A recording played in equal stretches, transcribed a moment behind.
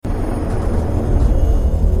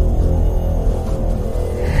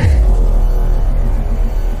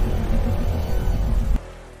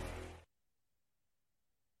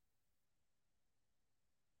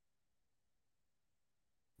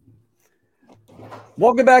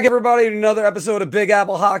Welcome back, everybody, to another episode of Big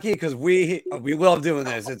Apple Hockey, because we love doing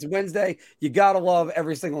this. It's Wednesday. You got to love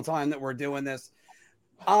every single time that we're doing this.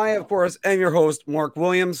 I, of course, am your host, Mark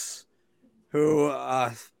Williams, who,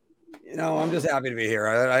 I'm just happy to be here.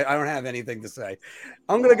 I don't have anything to say.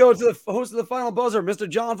 I'm going to go to the host of the Final Buzzer, Mr.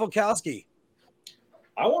 John Volkowski.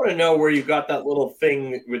 I want to know where you got that little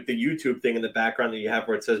thing with the YouTube thing in the background that you have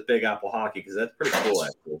where it says Big Apple Hockey, because that's pretty cool,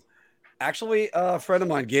 actually. Actually, a friend of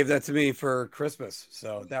mine gave that to me for Christmas,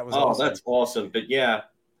 so that was awesome. That's awesome. But yeah,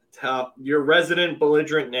 your resident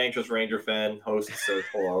belligerent and anxious Ranger fan host says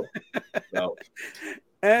hello. So,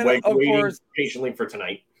 and of course, patiently for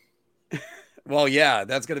tonight. Well, yeah,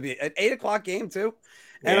 that's going to be an 8:00 game too.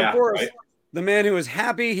 And of course, the man who is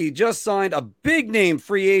happy, he just signed a big name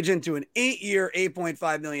free agent to an 8-year,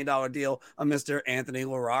 $8.5 million deal of Mr. Anthony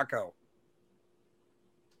LaRocco.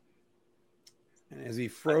 And is he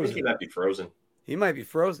frozen? I think he might be frozen. He might be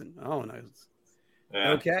frozen. Oh, no.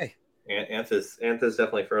 Yeah. Okay. Anthony's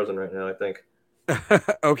definitely frozen right now, I think.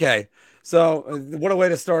 Okay. So what a way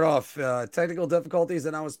to start off. Technical difficulties,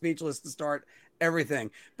 and I was speechless to start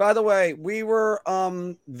everything. By the way, we were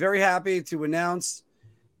very happy to announce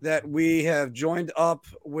that we have joined up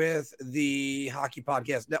with the Hockey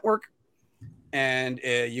Podcast Network. And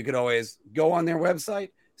you could always go on their website,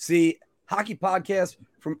 see hockey podcasts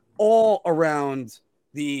from all around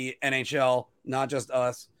the NHL, not just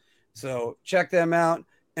us. So check them out.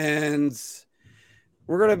 And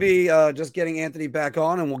we're going to be just getting Anthony back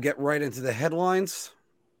on, and we'll get right into the headlines.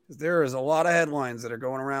 There is a lot of headlines that are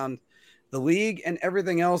going around the league and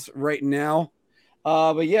everything else right now.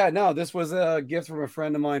 But yeah, no, this was a gift from a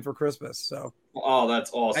friend of mine for Christmas. So, oh,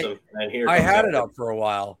 that's awesome. I had it up for a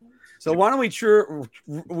while. So why don't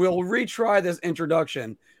we'll retry this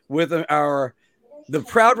introduction with the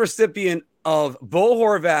proud recipient of Bo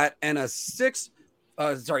Horvat and a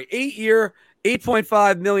 8-year,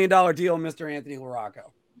 $8.5 million deal, Mr. Anthony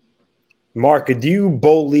LaRocco. Mark, do you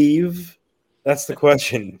believe? That's the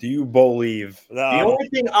question. Do you believe? The only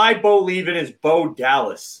thing I believe in is Bo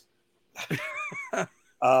Dallas.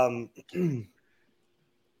 Yeah.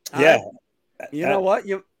 You know what?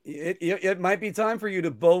 It might be time for you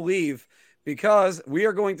to believe, because we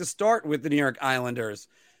are going to start with the New York Islanders.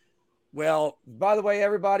 Well, by the way,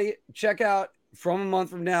 everybody, check out from a month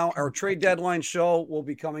from now, our trade deadline show will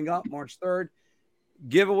be coming up March 3rd.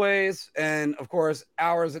 Giveaways and, of course,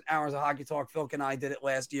 hours and hours of hockey talk. Phil and I did it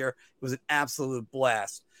last year. It was an absolute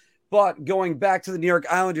blast. But going back to the New York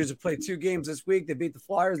Islanders, who played 2 games this week. They beat the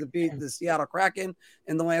Flyers. They beat the Seattle Kraken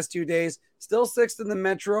in the last 2 days. Still 6th in the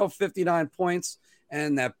Metro, 59 points.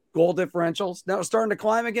 And that goal differential is now starting to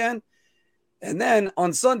climb again. And then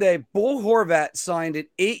on Sunday, Bo Horvat signed an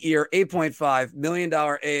 8-year, $8.5 million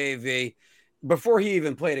AAV before he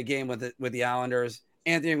even played a game with the Islanders.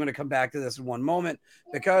 Anthony, I'm going to come back to this in one moment,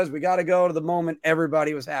 because we got to go to the moment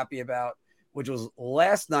everybody was happy about, which was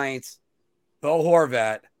last night. Bo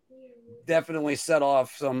Horvat definitely set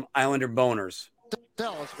off some Islander boners.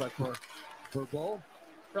 Dallas, but for Bo,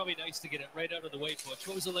 probably nice to get it right out of the way, Butch.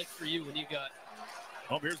 What was it like for you when you got?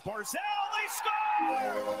 Oh, here's Barzal. They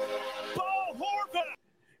score! Bo Horvat!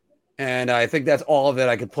 And I think that's all of it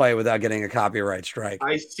I could play without getting a copyright strike.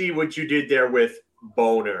 I see what you did there with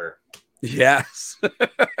boner. Yes.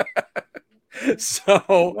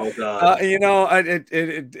 So, well done.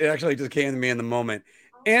 It actually just came to me in the moment.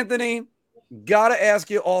 Anthony, got to ask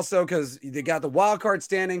you also, because they got the wild card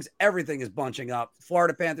standings. Everything is bunching up.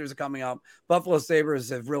 Florida Panthers are coming up. Buffalo Sabres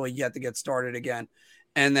have really yet to get started again.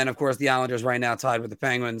 And then, of course, the Islanders right now tied with the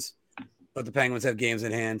Penguins, but the Penguins have games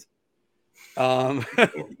in hand.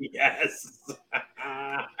 Yes.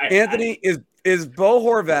 Anthony, is Bo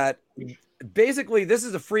Horvat, basically, this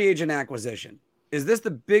is a free agent acquisition. Is this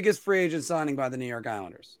the biggest free agent signing by the New York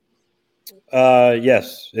Islanders?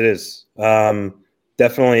 Yes, it is.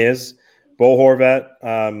 Definitely is. Bo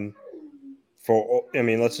Horvat,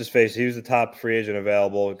 let's just face it, he was the top free agent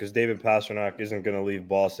available, because David Pastrnak isn't going to leave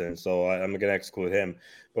Boston, so I'm going to exclude him.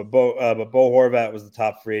 But Bo Horvat was the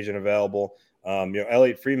top free agent available.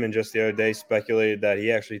 Elliot Friedman just the other day speculated that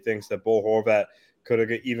he actually thinks that Bo Horvat could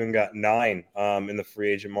have even got 9 in the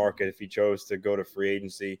free agent market if he chose to go to free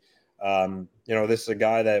agency. This is a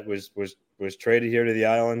guy that was traded here to the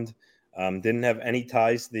island, didn't have any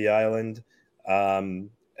ties to the island,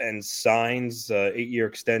 and signs 8-year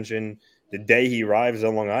extension the day he arrives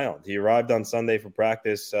on Long Island. He arrived on Sunday for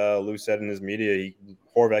practice. Lou said in his media,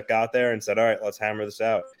 Horvat got there and said, all right, let's hammer this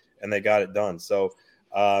out. And they got it done. So,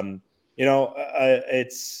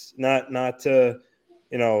 it's not to,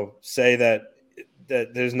 say that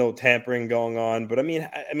there's no tampering going on. But I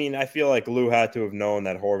mean, I feel like Lou had to have known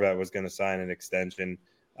that Horvat was going to sign an extension.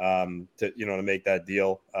 to make that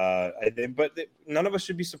deal. But none of us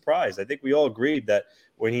should be surprised. I think we all agreed that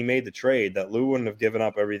when he made the trade, that Lou wouldn't have given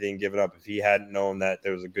up if he hadn't known that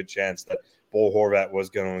there was a good chance that Bo Horvat was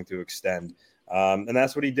going to extend. And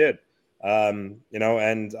that's what he did.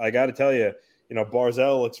 And I got to tell you,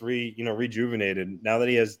 Barzal looks rejuvenated now that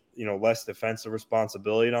he has, less defensive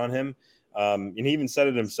responsibility on him. And he even said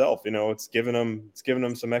it himself, it's given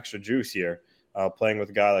him some extra juice here, playing with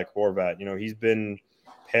a guy like Horvat. He's been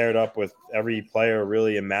paired up with every player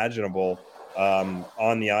really imaginable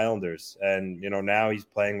on the Islanders. And, now he's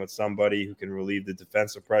playing with somebody who can relieve the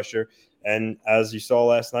defensive pressure. And as you saw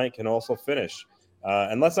last night, can also finish.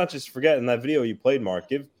 And let's not just forget in that video you played, Mark,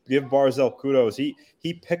 give Barzal kudos. He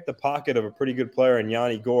picked the pocket of a pretty good player in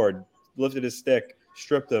Yanni Gourde, lifted his stick,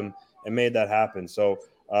 stripped him, and made that happen. So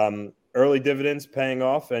early dividends paying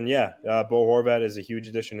off. And Bo Horvat is a huge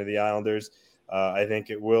addition to the Islanders. I think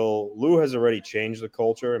it will. Lou has already changed the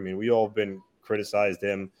culture. I mean, we all have been criticized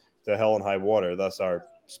him to hell and high water, thus our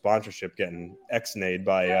sponsorship getting ex-nayed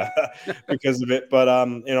by because of it. But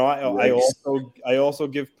I also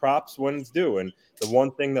give props when it's due. And the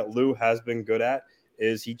one thing that Lou has been good at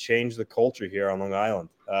is he changed the culture here on Long Island.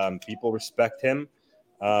 People respect him.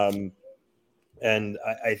 And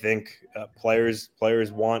I think players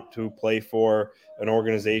want to play for an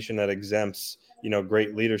organization that exempts,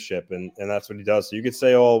 great leadership. And that's what he does. So you could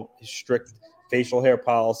say all strict facial hair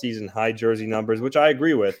policies and high jersey numbers, which I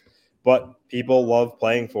agree with, but people love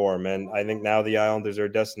playing for him. And I think now the Islanders are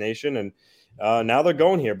a destination. And now they're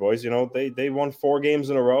going here, boys. They won 4 games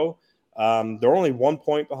in a row. They're only 1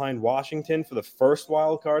 point behind Washington for the first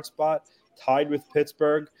wild card spot, tied with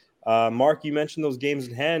Pittsburgh. Mark, you mentioned those games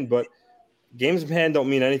in hand, but games in hand don't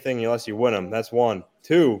mean anything unless you win them. That's 1.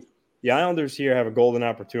 2, the Islanders here have a golden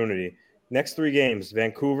opportunity. Next 3 games,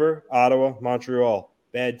 Vancouver, Ottawa, Montreal,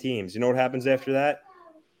 bad teams. You know what happens after that?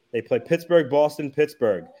 They play Pittsburgh, Boston,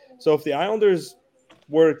 Pittsburgh. So if the Islanders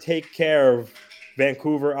were to take care of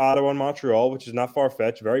Vancouver, Ottawa, and Montreal, which is not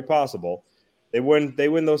far-fetched, very possible, they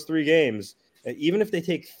win those 3 games. Even if they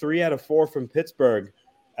take 3 out of 4 from Pittsburgh,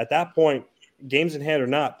 at that point, games in hand or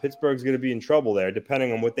not, Pittsburgh's going to be in trouble there,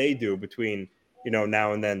 depending on what they do between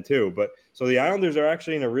now and then too. But so the Islanders are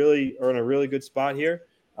actually in a really good spot here.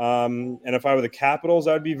 And if I were the Capitals,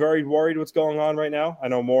 I'd be very worried what's going on right now. I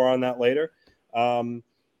know more on that later.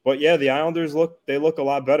 But the Islanders look a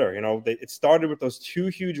lot better. It started with those 2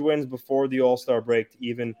 huge wins before the All-Star break to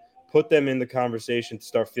even put them in the conversation to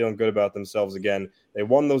start feeling good about themselves again. They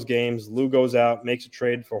won those games. Lou goes out, makes a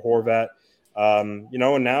trade for Horvat. And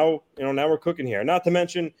now we're cooking here. Not to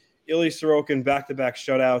mention Ilya Sorokin, back-to-back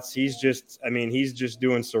shutouts. He's just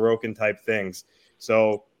doing Sorokin type things.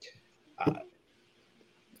 So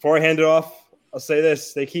before I hand it off, I'll say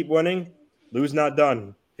this: they keep winning. Lou's not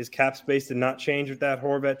done. His cap space did not change with that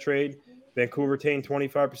Horvat trade. Vancouver retained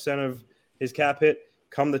 25% of his cap hit.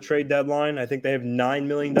 Come the trade deadline, I think they have $9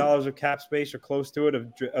 million of cap space or close to it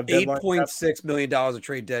of deadline. $8.6 million of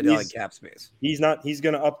trade deadline cap space. He's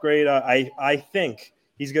going to upgrade. I think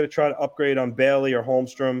he's going to try to upgrade on Bailey or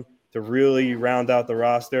Holmstrom to really round out the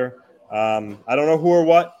roster. I don't know who or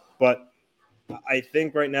what, but I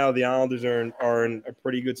think right now the Islanders are in a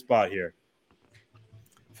pretty good spot here.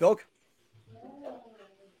 Phil?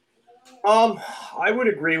 I would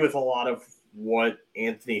agree with a lot of what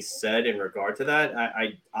Anthony said in regard to that.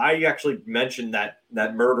 I actually mentioned that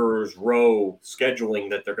Murderers Row scheduling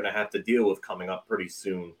that they're going to have to deal with coming up pretty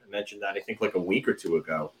soon. I mentioned that I think like a week or 2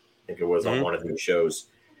 ago. I think it was on one of the shows.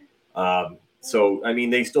 So I mean,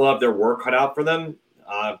 they still have their work cut out for them.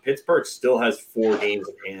 Pittsburgh still has 4 games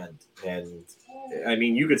in hand, and I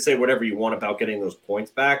mean, you could say whatever you want about getting those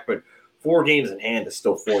points back, but 4 games in hand is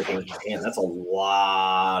still 4 games in hand. That's a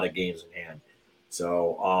lot of games in hand.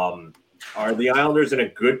 So, are the Islanders in a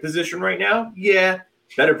good position right now? Yeah,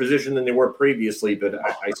 better position than they were previously, but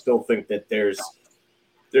I still think that there's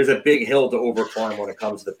a big hill to overclimb when it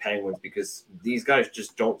comes to the Penguins because these guys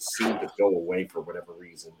just don't seem to go away for whatever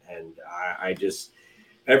reason. And I just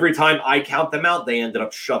every time I count them out, they ended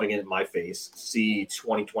up shoving it in my face. See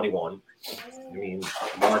 2021. I mean,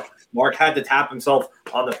 Mark had to pat himself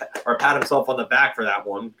on the back for that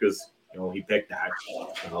one because he picked that.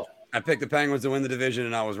 I picked the Penguins to win the division,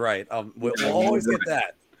 and I was right. We'll always get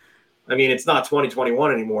that. I mean, it's not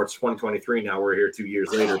 2021 anymore. It's 2023 now. We're here 2 years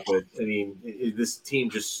later. But, I mean, this team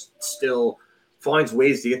just still finds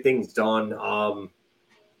ways to get things done.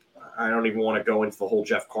 I don't even want to go into the whole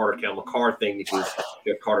Jeff Carter, Cale Makar thing because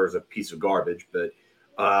Jeff Carter is a piece of garbage. But,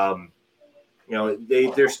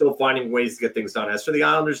 they're still finding ways to get things done. As for the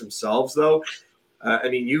Islanders themselves, though, I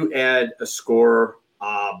mean, you add a scorer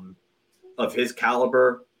of his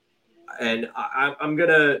caliber, And I'm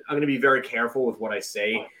gonna be very careful with what I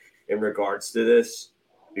say in regards to this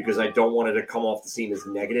because I don't want it to come off the scene as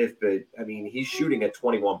negative. But I mean, he's shooting at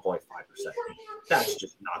 21.5%. That's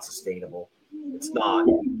just not sustainable. It's not.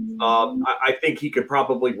 I think he could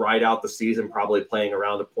probably ride out the season, probably playing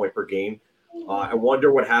around a point per game. I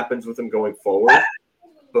wonder what happens with him going forward.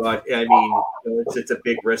 But I mean, it's a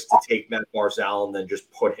big risk to take Matt Barzal and then just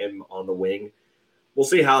put him on the wing. We'll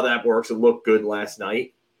see how that works. It looked good last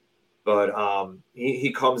night, but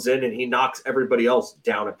he comes in and he knocks everybody else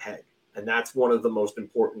down a peg, and that's one of the most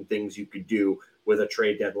important things you could do with a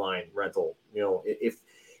trade deadline rental. You know,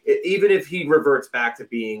 even if he reverts back to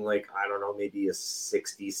being like, I don't know, maybe a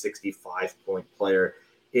 60, 65 point player,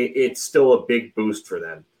 it's still a big boost for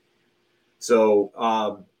them. So,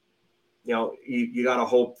 you know, you got to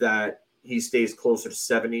hope that he stays closer to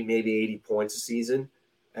 70, maybe 80 points a season,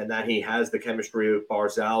 and that he has the chemistry with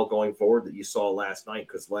Barzal going forward that you saw last night.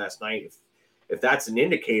 Because last night, if that's an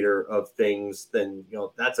indicator of things, then, you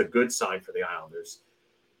know, that's a good sign for the Islanders.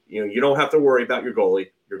 You know, you don't have to worry about your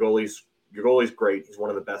goalie. Your goalie's great. He's one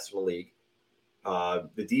of the best in the league.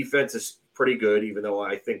 The defense is pretty good, even though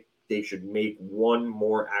I think they should make one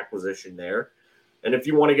more acquisition there. And if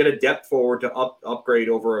you want to get a depth forward to upgrade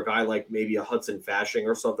over a guy like maybe a Hudson Fasching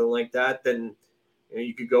or something like that, then you know,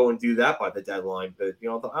 you could go and do that by the deadline. But you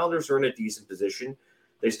know, the Islanders are in a decent position.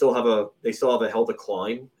 They still have a hill to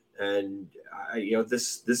climb, and you know,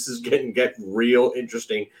 this is get real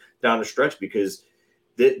interesting down the stretch because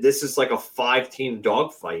this is like a 5-team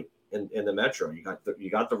dogfight in the Metro. You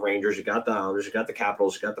got the Rangers, you got the Islanders, you got the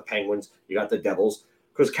Capitals, you got the Penguins, you got the Devils.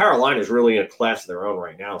 Because Carolina is really in a class of their own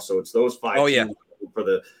right now, so it's those 5 teams for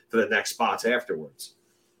the next spots afterwards.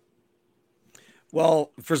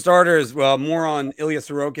 Well, for starters, more on Ilya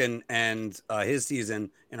Sorokin and his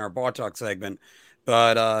season in our Bar Talk segment.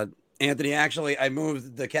 But Anthony, actually, I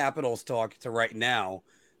moved the Capitals talk to right now,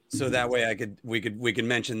 so that way we could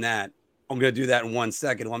mention that. I'm going to do that in 1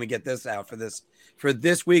 second. Let me get this out for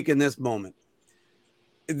this week in this moment.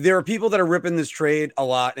 There are people that are ripping this trade a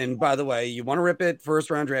lot, and by the way, you want to rip it,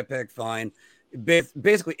 first round draft pick, fine.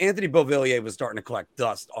 Basically, Anthony Beauvillier was starting to collect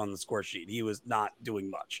dust on the score sheet. He was not doing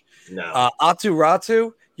much. No. Atu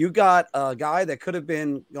Ratu, you got a guy that could have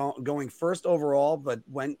been going first overall, but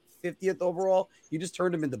went 50th overall. You just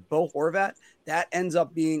turned him into Bo Horvat. That ends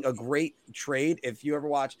up being a great trade. If you ever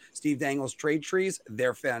watch Steve Dangle's trade trees,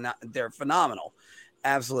 they're phenomenal.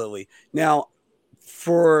 Absolutely. Now,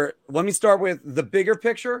 let me start with the bigger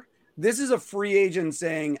picture. This is a free agent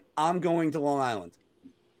saying, I'm going to Long Island.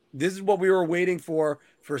 This is what we were waiting for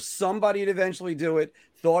somebody to eventually do it.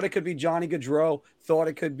 Thought it could be Johnny Gaudreau. Thought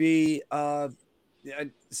it could be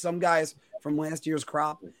some guys from last year's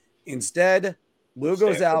crop. Instead, Lou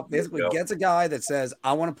goes out, basically gets a guy that says,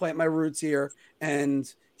 I want to plant my roots here.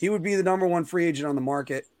 And he would be the number one free agent on the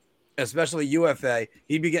market, especially UFA.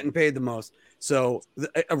 He'd be getting paid the most. So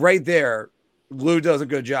right there, Lou does a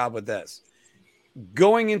good job with this.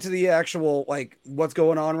 Going into the actual, like, what's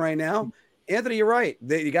going on right now, Anthony, you're right.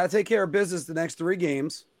 You got to take care of business the next 3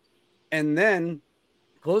 games and then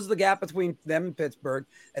close the gap between them and Pittsburgh.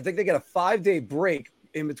 I think they get a 5-day break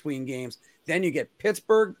in between games. Then you get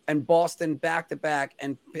Pittsburgh and Boston back-to-back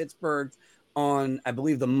and Pittsburgh on, I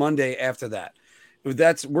believe, the Monday after that. We're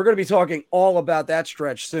going to be talking all about that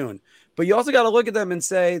stretch soon. But you also got to look at them and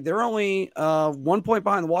say they're only 1 point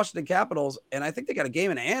behind the Washington Capitals, and I think they got a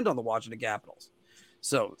game in hand on the Washington Capitals.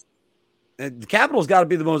 So the Capitals got to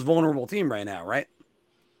be the most vulnerable team right now, right?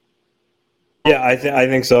 Yeah, I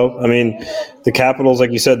think so. I mean, the Capitals,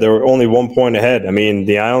 like you said, they were only 1 point ahead. I mean,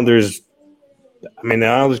 the Islanders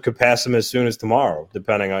could pass them as soon as tomorrow,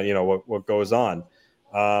 depending on, you know, what goes on.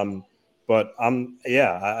 But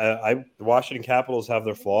the Washington Capitals have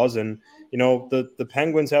their flaws, and you know the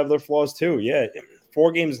Penguins have their flaws too. Yeah,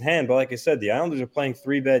 4 games in hand, but like I said, the Islanders are playing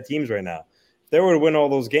 3 bad teams right now. If they were to win all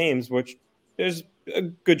those games, which there's a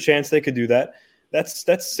good chance they could do that, that's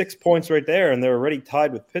 6 points right there, and they're already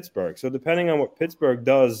tied with Pittsburgh. So depending on what Pittsburgh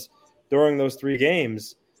does during those 3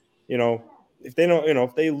 games, you know, if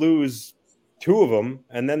they lose 2 of them,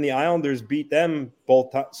 and then the Islanders beat them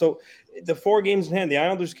both times. So the 4 games in hand, the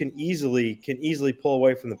Islanders can easily pull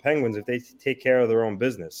away from the Penguins if they take care of their own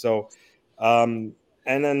business. So, and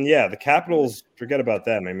then, the Capitals, forget about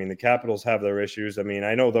them. I mean, the Capitals have their issues. I mean,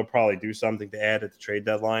 I know they'll probably do something to add at the trade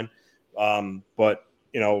deadline. But,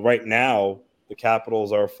 you know, right now, the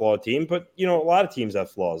Capitals are a flawed team. But, you know, a lot of teams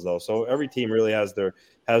have flaws, though. So every team really has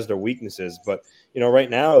their weaknesses. But, you know, right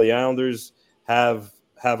now, the Islanders have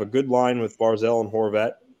a good line with Barzal and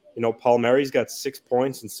Horvat. You know, Palmieri's got 6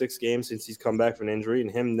 points in 6 games since he's come back from an injury, and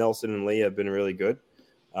him, Nelson, and Lee have been really good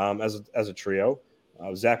as a trio.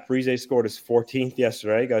 Zach Parise scored his 14th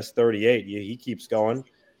yesterday. Got his 38. He keeps going.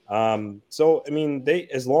 So I mean,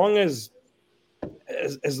 as long as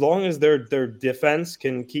their defense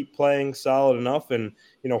can keep playing solid enough, and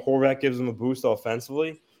Horvat gives them a boost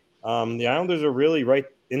offensively, the Islanders are really right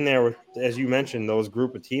in there with, as you mentioned, those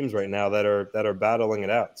group of teams right now that are battling it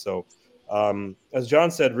out. So, as John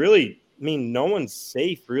said, really, I mean, no one's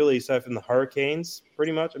safe really, aside from the Hurricanes,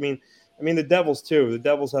 pretty much. I mean, the Devils too. The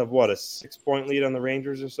Devils have what, a 6-point lead on the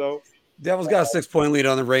Rangers or so. Devils got a 6-point lead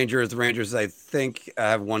on the Rangers. The Rangers, I think,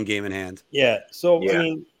 have one game in hand. Yeah. So Yeah. I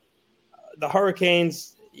mean, the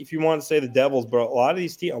Hurricanes, if you want to say the Devils, but a lot of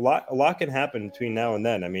these teams, a lot can happen between now and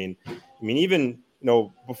then. I mean, even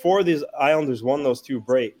before these Islanders won those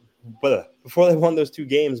before they won those 2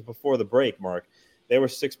 games before the break, Mark, they were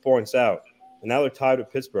 6 points out, and now they're tied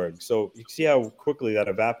with Pittsburgh. So you can see how quickly that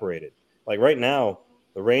evaporated. Like right now,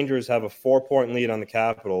 the Rangers have a 4-point lead on the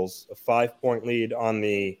Capitals, a 5-point lead on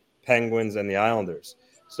the Penguins and the Islanders.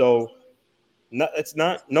 So no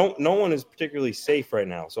one is particularly safe right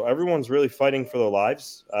now. So everyone's really fighting for their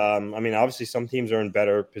lives. I mean, obviously some teams are in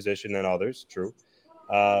better position than others, true.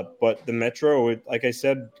 But the Metro, like I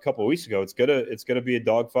said a couple of weeks ago, it's gonna be a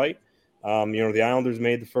dogfight. The Islanders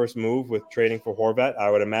made the first move with trading for Horvat.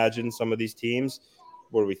 I would imagine some of these teams,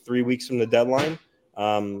 3 weeks from the deadline,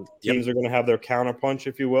 teams are going to have their counterpunch,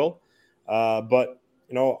 if you will. But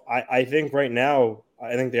I think right now,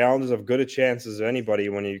 I think the Islanders have good a chance as anybody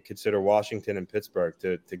when you consider Washington and Pittsburgh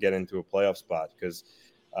to get into a playoff spot, because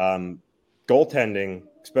goaltending,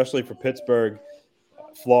 especially for Pittsburgh,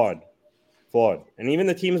 flawed. And even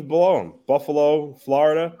the teams below them, Buffalo,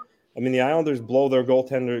 Florida, I mean, the Islanders blow their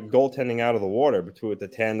goaltending out of the water with the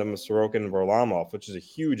tandem of Sorokin and Varlamov, which is a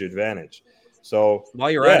huge advantage. So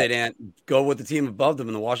while you're at it, Ant, go with the team above them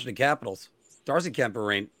in the Washington Capitals. Darcy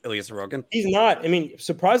Kemper ain't Ilya Sorokin. He's not. I mean,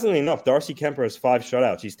 surprisingly enough, Darcy Kemper has 5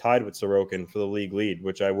 shutouts. He's tied with Sorokin for the league lead,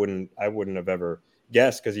 which I wouldn't have ever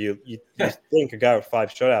guessed, because you think a guy with 5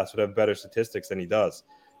 shutouts would have better statistics than he does.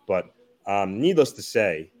 But needless to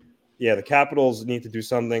say, yeah, the Capitals need to do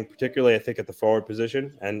something, particularly I think at the forward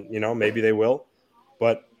position, and maybe they will.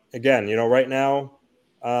 But again, right now,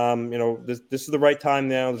 this is the right time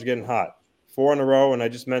now. They're getting hot. 4 in a row, and I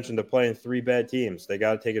just mentioned they're playing 3 bad teams. They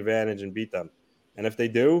got to take advantage and beat them. And if they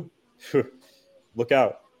do, look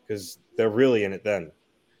out, because they're really in it then.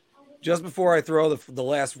 Just before I throw the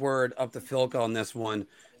last word up to Philka on this one,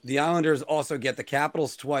 the Islanders also get the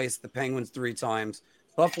Capitals twice, the Penguins 3 times,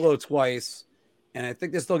 Buffalo twice, and I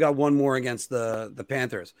think they still got 1 more against the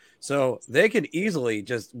Panthers. So they could easily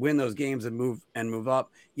just win those games and move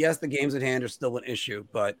up. Yes, the games at hand are still an issue,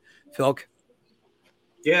 but Philk?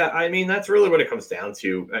 Yeah, I mean, that's really what it comes down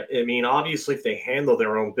to. I mean, obviously, if they handle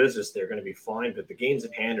their own business, they're going to be fine. But the games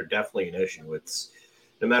at hand are definitely an issue. It's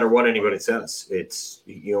no matter what anybody says. It's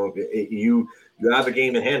you have a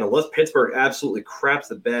game at hand. Unless Pittsburgh absolutely craps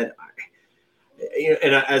the bed,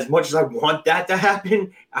 and as much as I want that to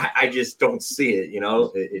happen, I just don't see it.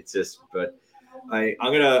 It's just. But I'm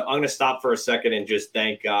gonna stop for a second and just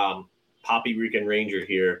thank Poppy Rican Ranger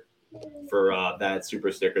here for that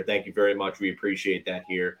super sticker. Thank you very much. We appreciate that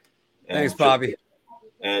here. And thanks, Bobby.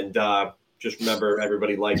 Just remember,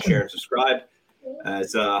 everybody like, share, and subscribe.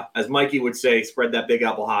 As Mikey would say, spread that Big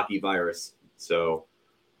Apple hockey virus. So,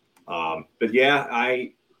 but yeah,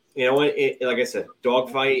 like I said,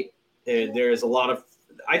 dogfight. And there's a lot of.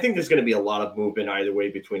 I think there's going to be a lot of movement either way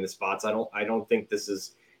between the spots. I don't think this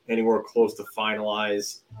is anywhere close to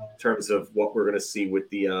finalize in terms of what we're going to see with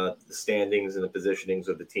the standings and the positionings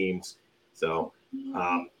of the teams. So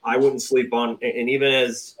I wouldn't sleep on, and even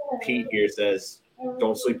as Pete here says,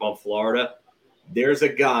 don't sleep on Florida. There's a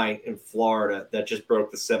guy in Florida that just broke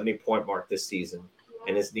the 70-point mark this season,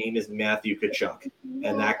 and his name is Matthew Tkachuk.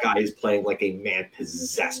 And that guy is playing like a man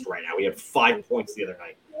possessed right now. He had 5 points the other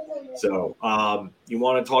night. So you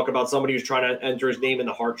want to talk about somebody who's trying to enter his name in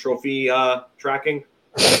the Hart Trophy tracking?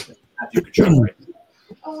 Matthew Tkachuk, right?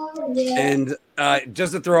 And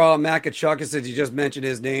just to throw out Matt Tkachuk, since you just mentioned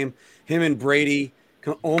his name, him and Brady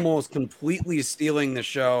almost completely stealing the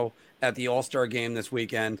show at the All-Star game this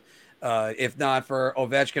weekend. If not for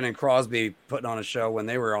Ovechkin and Crosby putting on a show when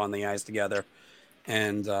they were on the ice together.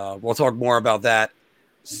 And we'll talk more about that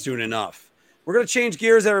soon enough. We're going to change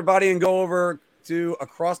gears, everybody, and go over to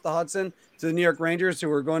across the Hudson to the New York Rangers,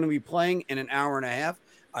 who are going to be playing in an hour and a half.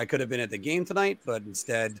 I could have been at the game tonight, but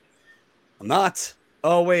instead I'm not.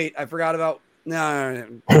 Oh, wait, I forgot about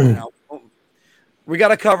no. We got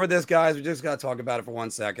to cover this, guys. We just got to talk about it for 1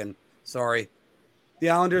 second. Sorry. The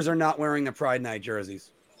Islanders are not wearing the Pride Night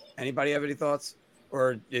jerseys. Anybody have any thoughts?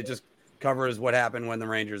 Or it just covers what happened when the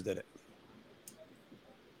Rangers did it?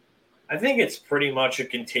 I think it's pretty much a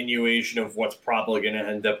continuation of what's probably going to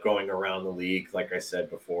end up going around the league. Like I said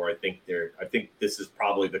before, I think this is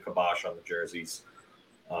probably the kibosh on the jerseys.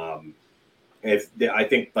 I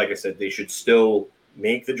think, like I said, they should still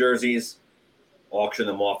make the jerseys, auction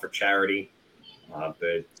them off for charity,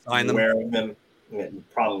 but wearing them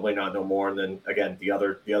probably not no more than again the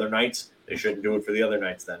other nights. They shouldn't do it for the other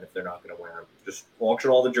nights then if they're not going to wear them. Just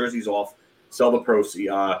auction all the jerseys off, sell the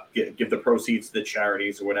proceeds, give the proceeds to the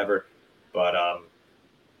charities or whatever. But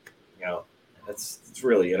that's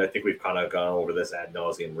really it. I think we've kind of gone over this ad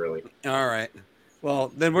nauseum, really. All right.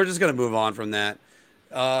 Well, then we're just going to move on from that.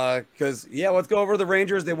 Because, let's go over the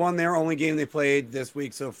Rangers. They won their only game they played this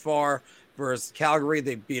week so far versus Calgary.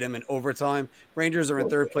 They beat them in overtime. Rangers are in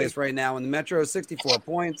third place right now in the Metro, 64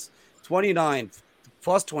 points, 29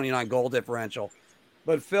 goal differential.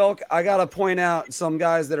 But, Phil, I got to point out some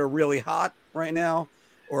guys that are really hot right now,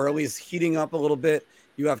 or at least heating up a little bit.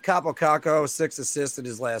 You have Capo Caco, 6 assists in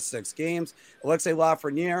his last 6 games. Alexei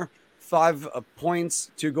Lafreniere, 5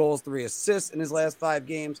 points, 2 goals, 3 assists in his last 5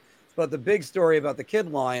 games. But the big story about the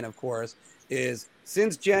kid line, of course, is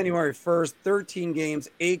since January 1st, 13 games,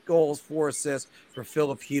 8 goals, 4 assists for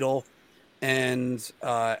Philip Hedl. And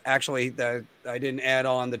actually, I didn't add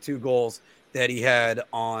on the 2 goals that he had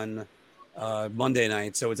on Monday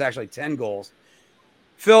night. So it's actually 10 goals.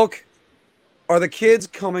 Phil, are the kids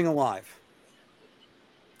coming alive?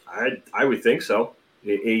 I would think so.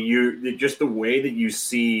 Just the way that you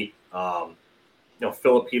see, Philip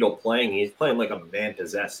Hedl playing, he's playing like a man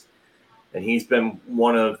possessed, and he's been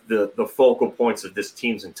one of the focal points of this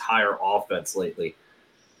team's entire offense lately.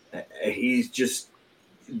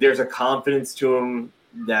 There's a confidence to him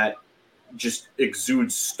that just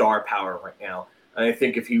exudes star power right now. And I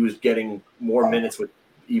think if he was getting more minutes with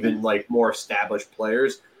even like more established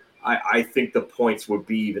players, I think the points would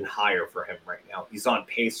be even higher for him right now. He's on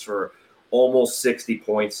pace for almost 60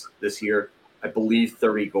 points this year. I believe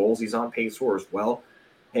 30 goals he's on pace for as well.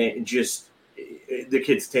 And just the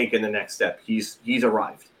kid's taking the next step. He's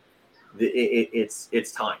arrived.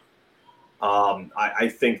 It's time. I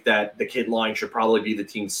think that the kid line should probably be the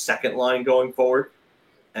team's second line going forward.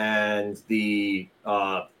 And the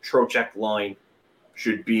Trocheck line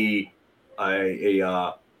should be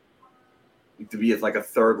to be like a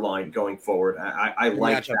third line going forward. I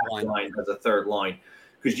like that line as a third line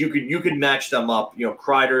because you could match them up.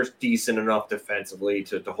 Kreider's decent enough defensively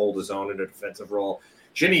to hold his own in a defensive role.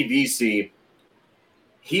 Jimmy Vesey,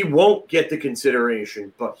 he won't get the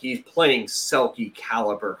consideration, but he's playing Selke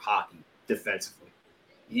caliber hockey defensively.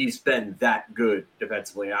 He's been that good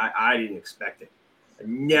defensively. I didn't expect it. I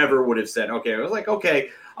never would have said, okay. I was like,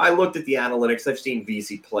 okay. I looked at the analytics. I've seen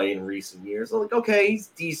Vesey play in recent years. I'm like, okay, he's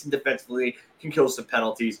decent defensively, can kill some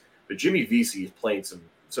penalties. But Jimmy Vesey is playing some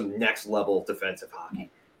next level defensive hockey.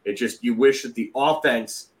 It just, you wish that the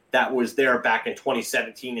offense that was there back in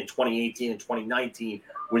 2017 and 2018 and 2019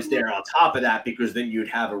 was there on top of that, because then you'd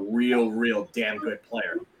have a real damn good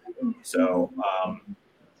player. So,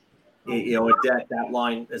 that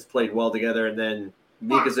line has played well together. And then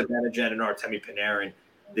Mika Zibanejad and Artemi Panarin,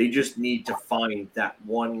 they just need to find that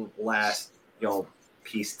one last,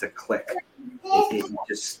 piece to click.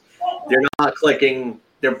 They're not clicking.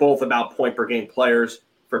 They're both about point per game players.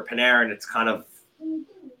 For Panarin, it's kind of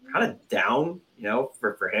down,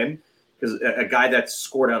 for him, because a guy that's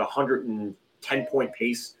scored at 110 point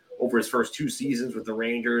pace over his first 2 seasons with the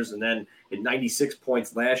Rangers, and then at 96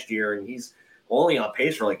 points last year, and he's only on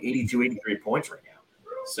pace for like 82, 83 points right now.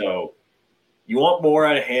 So you want more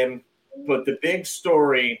out of him. But the big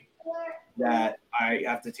story that I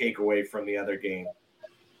have to take away from the other game,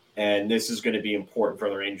 and this is going to be important for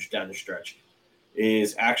the Rangers down the stretch,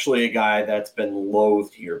 is actually a guy that's been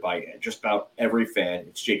loathed here by just about every fan.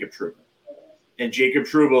 It's Jacob Trouba. And Jacob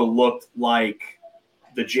Trouba looked like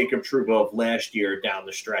the Jacob Trouba of last year down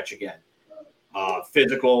the stretch again.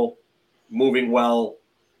 Physical, moving well,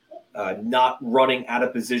 not running out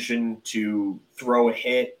of position to throw a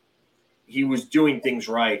hit. He was doing things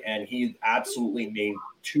right, and he absolutely made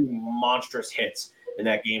 2 monstrous hits in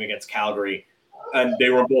that game against Calgary, and they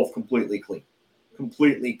were both completely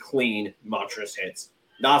clean, monstrous hits.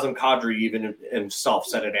 Nazem Kadri even himself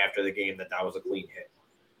said it after the game that was a clean hit.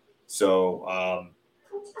 So, I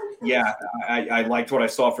liked what I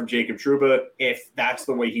saw from Jacob Trouba. If that's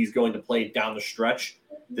the way he's going to play down the stretch,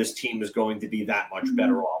 this team is going to be that much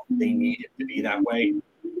better off. They need it to be that way,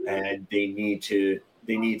 and they need to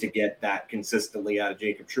get that consistently out of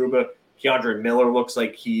Jacob Trouba. Keandre Miller looks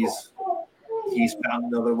like he's found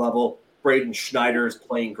another level. Braden Schneider is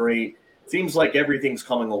playing great. Seems like everything's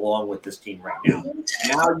coming along with this team right now.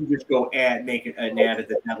 Now you just go make an ad at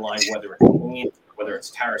the deadline, whether it's Kane, whether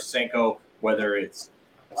it's Tarasenko, whether it's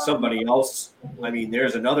somebody else. I mean,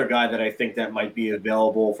 there's another guy that I think that might be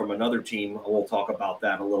available from another team. We'll talk about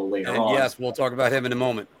that a little later on. Yes, we'll talk about him in a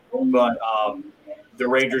moment. But the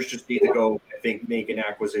Rangers just need to go, I think, make an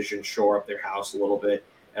acquisition, shore up their house a little bit,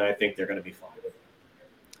 and I think they're going to be fine.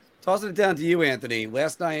 Tossing it down to you, Anthony.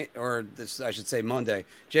 Last night, or this, I should say Monday,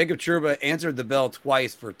 Jacob Trouba answered the bell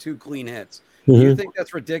twice for 2 clean hits. Do you think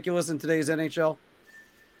that's ridiculous in today's NHL?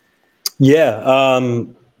 Yeah,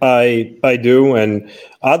 I do. And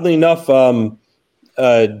oddly enough,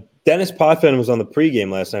 Dennis Potvin was on the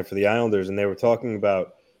pregame last night for the Islanders, and they were talking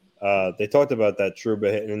about they talked about that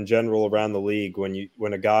Trouba hit, and in general around the league,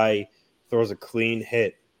 when a guy throws a clean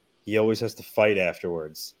hit, he always has to fight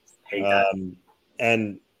afterwards. Hate that.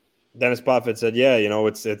 And Dennis Potvin said, "Yeah,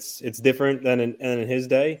 it's different than in his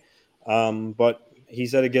day, but he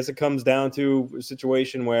said, I guess it comes down to a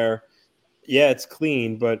situation where, yeah, it's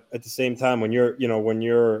clean, but at the same time, when you're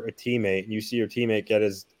a teammate and you see your teammate get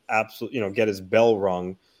his bell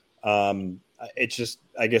rung, it's just,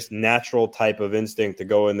 I guess, natural type of instinct to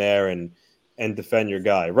go in there and defend your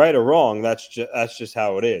guy, right or wrong. That's just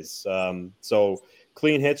how it is. So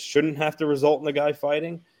clean hits shouldn't have to result in the guy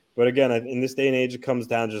fighting." But again, in this day and age, it comes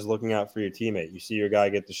down to just looking out for your teammate. You see your guy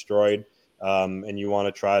get destroyed, and you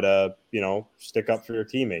want to try to, stick up for your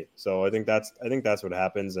teammate. So I think that's what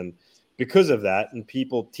happens. And because of that, and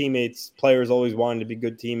players always wanting to be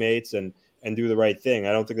good teammates and do the right thing,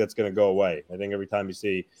 I don't think that's going to go away. I think every time you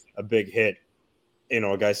see a big hit,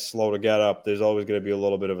 a guy's slow to get up, there's always going to be a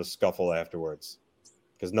little bit of a scuffle afterwards,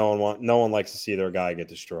 because no one likes to see their guy get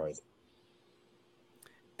destroyed.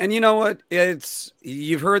 And you know what?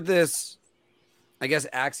 You've heard this, I guess,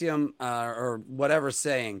 axiom or whatever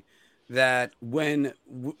saying that when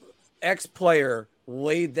X player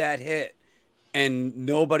laid that hit and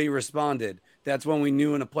nobody responded, that's when we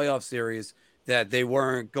knew in a playoff series that they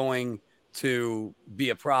weren't going to be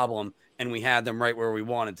a problem and we had them right where we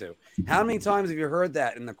wanted to. How many times have you heard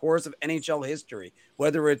that in the course of NHL history,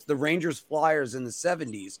 whether it's the Rangers Flyers in the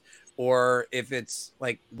 70s or if it's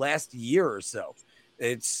like last year or so?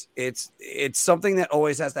 It's something that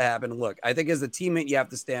always has to happen. Look, I think as a teammate, you have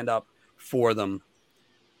to stand up for them.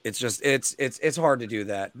 It's just it's hard to do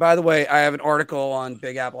that. By the way, I have an article on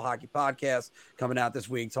Big Apple Hockey Podcast coming out this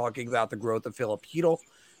week talking about the growth of Philip Hedl.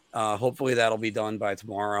 Hopefully that'll be done by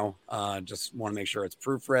tomorrow. Just want to make sure it's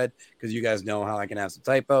proofread because you guys know how I can have some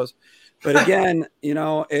typos. But again,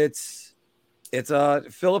 it's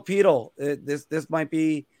Philip Hedl. This might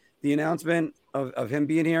be the announcement of him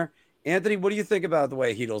being here. Anthony, what do you think about the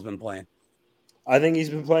way Hedl's been playing? I think he's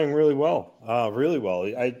been playing really well, really well.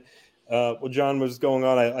 While John was going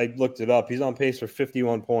on, I looked it up. He's on pace for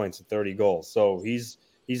 51 points and 30 goals. So he's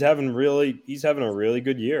having a really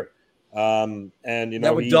good year. And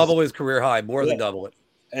that would double his career high, more than double it.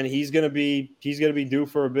 And he's gonna be due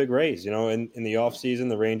for a big raise. In the offseason,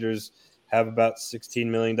 the Rangers have about $16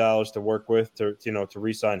 million to work with to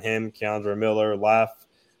re-sign him, Keandre Miller, Laff.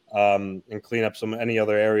 And clean up any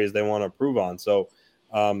other areas they want to improve on. So,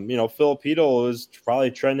 Philip Hedl is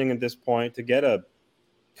probably trending at this point to get a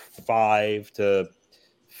 $5 to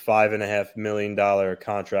 $5.5 million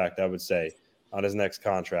contract, I would say, on his next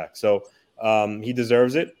contract. So he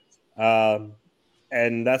deserves it.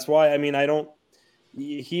 And that's why,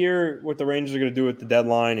 you hear what the Rangers are going to do at the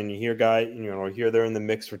deadline, and you hear they're in the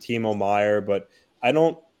mix for Timo Meier, but I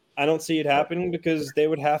don't see it happening because they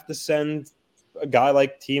would have to send a guy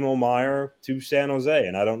like Timo Meier to San Jose,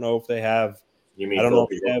 and I don't know if they have. I don't know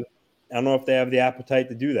if they have the appetite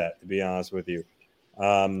to do that, to be honest with you.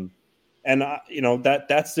 That's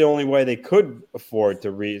the only way they could afford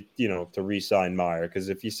to re-sign Meier, because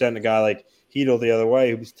if you send a guy like Hedl the other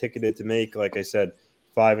way, who's ticketed to make, like I said,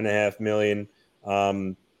 $5.5 million,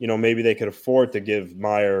 maybe they could afford to give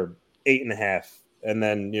Meier $8.5 and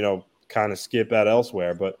then kind of skip out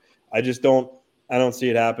elsewhere. But I don't see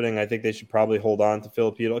it happening. I think they should probably hold on to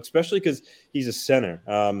Philip Hedl, especially because he's a center.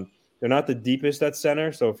 They're not the deepest at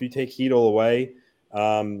center, so if you take Hedl away,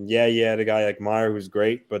 you had a guy like Meier who's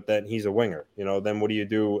great, but then he's a winger. Then what do you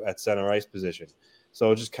do at center ice position?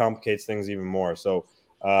 So it just complicates things even more. So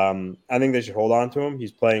I think they should hold on to him.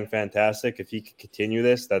 He's playing fantastic. If he can continue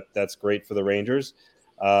this, that's great for the Rangers.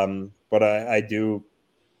 But I do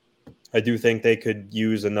think they could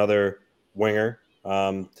use another winger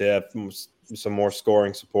to have some more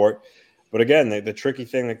scoring support. But again, the tricky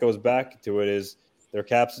thing that goes back to it is their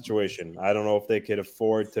cap situation. I don't know if they could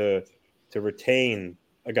afford to retain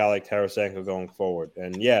a guy like Tarasenko going forward.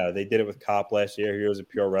 And yeah, they did it with Kopp last year. He was a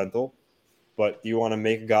pure rental. but do you want to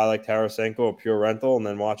make a guy like Tarasenko a pure rental and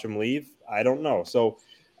then watch him leave? I don't know. So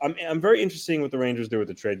I'm very interested in what the Rangers do with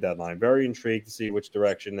the trade deadline. Very intrigued to see which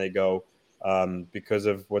direction they go because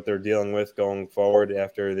of what they're dealing with going forward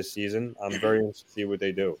after this season. I'm very interested to see what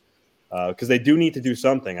they do because they do need to do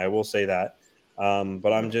something. I will say that.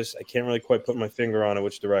 But I can't really quite put my finger on it,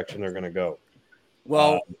 which direction they're going to go.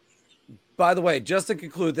 Well, by the way, just to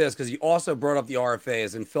conclude this, because you also brought up the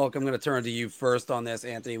RFAs, and Phil, I'm going to turn to you first on this.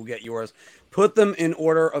 Anthony, we'll get yours. Put them in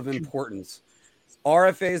order of importance.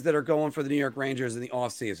 RFAs that are going for the New York Rangers in the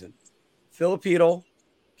offseason. Filipino,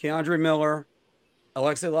 Keandre Miller,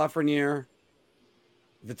 Alexei Lafreniere,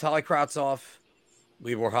 Vitaly Kravtsov,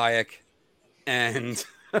 Libor Hayek, and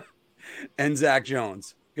Zach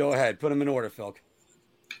Jones. Go ahead. Put them in order, Phil.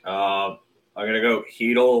 I'm going to go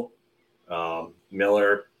Hedel,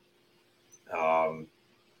 Miller.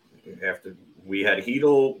 After we had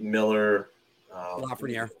Hedel, Miller,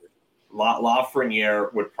 Lafreniere.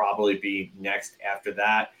 Lafreniere would probably be next after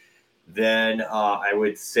that. Then I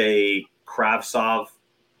would say Kravtsov,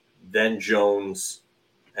 then Jones,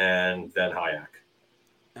 and then Hayek.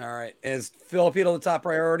 All right. Is Filipino the top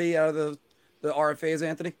priority out of the RFAs,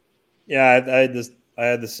 Anthony? Yeah, I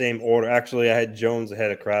had the same order. Actually, I had Jones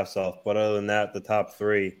ahead of Kravtsov, but other than that, the top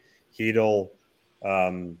three: Hedel,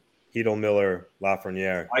 Miller,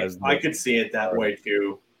 Lafreniere. I could see it that way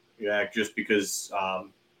too. Yeah, just because I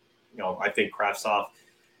think Kravtsov.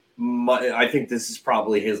 I think this is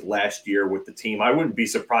probably his last year with the team. I wouldn't be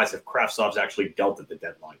surprised if Kravtsov's actually dealt at the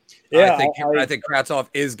deadline. Yeah, I think Kravtsov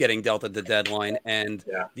is getting dealt at the deadline, and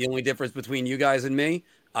the only difference between you guys and me,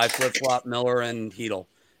 I flip-flop Miller and Hedel.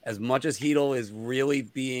 As much as Hedel is really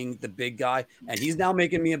being the big guy, and he's now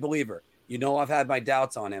making me a believer. I've had my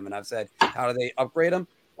doubts on him, and I've said, how do they upgrade him?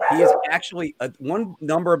 He is actually one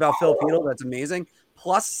number about Phil Hedel that's amazing,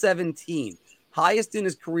 plus 17. Highest in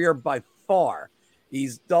his career by far.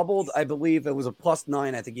 He's doubled, I believe it was a plus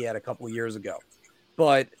 9 I think he had a couple of years ago.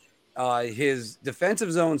 But his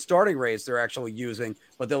defensive zone starting rates they're actually using,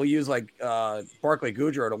 but they'll use like Barclay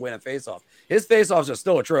Goodrow to win a faceoff. His faceoffs are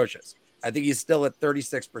still atrocious. I think he's still at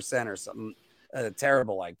 36% or something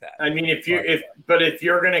terrible like that. I mean, if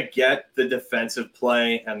you're going to get the defensive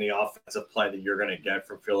play and the offensive play that you're going to get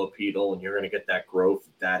from Philip Hedel and you're going to get that growth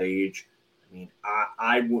at that age, I mean,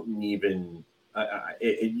 I wouldn't even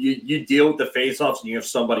you deal with the faceoffs and you have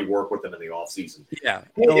somebody work with them in the offseason. Yeah.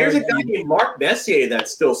 Hey, there's a guy named Mark Messier that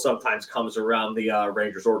still sometimes comes around the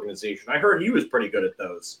Rangers organization. I heard he was pretty good at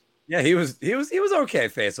those. Yeah, he was okay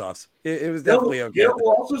faceoffs. It was definitely okay. Who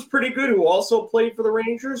also was pretty good, who also played for the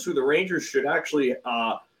Rangers, who the Rangers should actually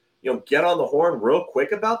get on the horn real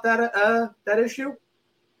quick about that issue.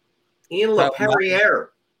 Ian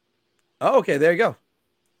LaPerriere. Oh, okay, there you go.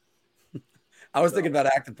 I was thinking about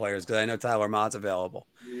active players because I know Tyler Mott's available.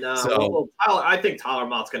 No, I think Tyler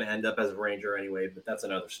Mott's going to end up as a Ranger anyway, but that's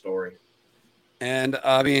another story. And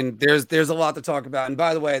I mean, there's a lot to talk about. And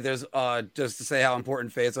by the way, there's just to say how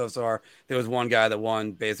important faceoffs are. There was one guy that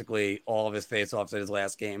won basically all of his faceoffs at his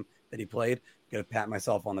last game that he played. I'm gonna pat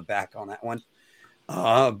myself on the back on that one.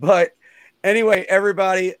 But anyway,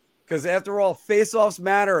 everybody, because after all, faceoffs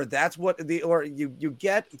matter. That's what you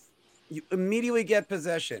immediately get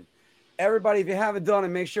possession. Everybody, if you haven't done it,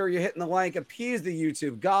 make sure you're hitting the like. Appease the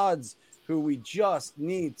YouTube gods who we just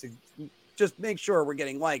need to just make sure we're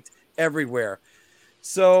getting liked everywhere.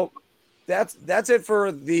 So that's it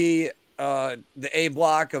for the A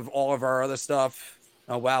block of all of our other stuff.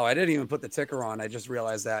 Oh wow, I didn't even put the ticker on. I just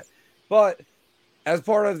realized that. But as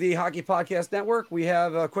part of the Hockey Podcast Network, we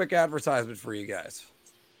have a quick advertisement for you guys.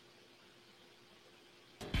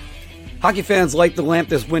 Hockey fans light the lamp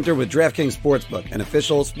this winter with DraftKings Sportsbook, an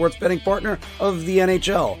official sports betting partner of the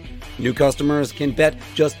NHL. New customers can bet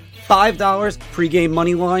just $5 pregame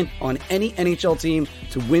money line on any NHL team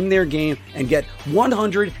to win their game and get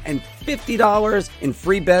 $150 in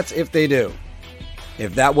free bets if they do.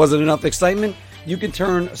 If that wasn't enough excitement, you can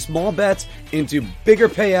turn small bets into bigger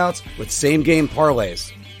payouts with same-game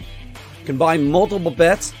parlays. Combine multiple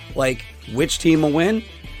bets like which team will win,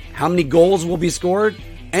 how many goals will be scored,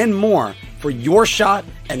 and more for your shot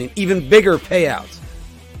at an even bigger payout.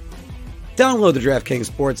 Download the DraftKings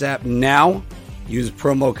Sports app now. Use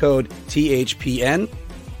promo code THPN.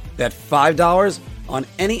 Bet $5 on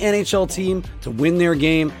any NHL team to win their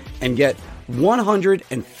game and get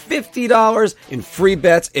 $150 in free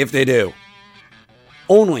bets if they do.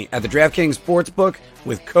 Only at the DraftKings Sportsbook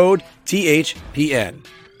with code THPN.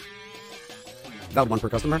 Valid one per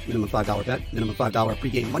customer. Minimum $5 bet. Minimum $5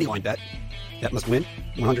 pregame moneyline bet. Bet must win.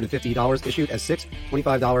 $150 issued as 6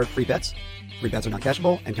 $25 free bets. Free bets are not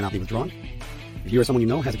cashable and cannot be withdrawn. If you or someone you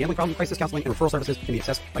know has a gambling problem, crisis counseling and referral services can be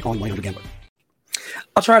accessed by calling 1-800-GAMBLER.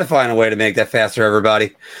 I'll try to find a way to make that faster,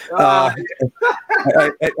 everybody.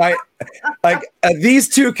 These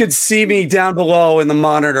two could see me down below in the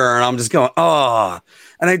monitor, and I'm just going, oh.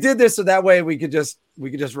 And I did this so that way we could just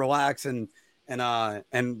relax and we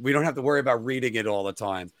don't have to worry about reading it all the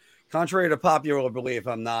time. Contrary to popular belief,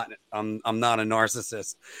 I'm not a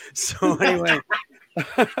narcissist. So anyway.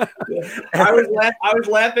 I was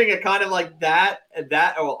laughing at kind of like that.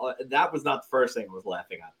 That was not the first thing I was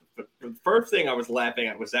laughing at. The first thing I was laughing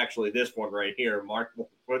at was actually this one right here. Mark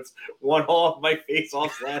puts one off my face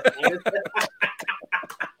off last night.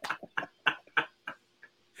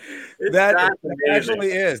 that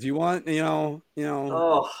actually is. You want, that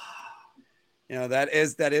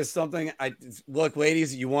is something. Look,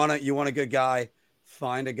 ladies, you want a good guy,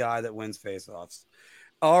 find a guy that wins faceoffs.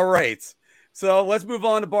 All right. So let's move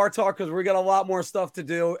on to bar talk because we got a lot more stuff to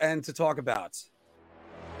do and to talk about.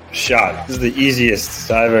 Shot. This is the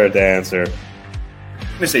easiest I've ever to answer. I'm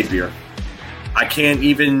going to say beer. I can't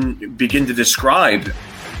even begin to describe.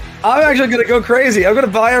 I'm actually going to go crazy. I'm going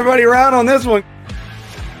to buy everybody around on this one.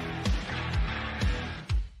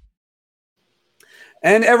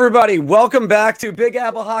 And everybody, welcome back to Big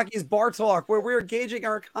Apple Hockey's Bar Talk, where we're gauging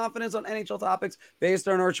our confidence on NHL topics based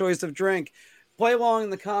on our choice of drink. Play along in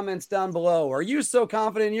the comments down below. Are you so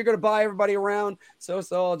confident you're going to buy everybody around? So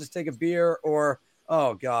I'll just take a beer or,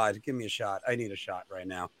 oh, God, give me a shot. I need a shot right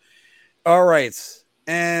now. All right.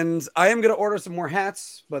 And I am going to order some more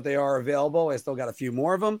hats, but they are available. I still got a few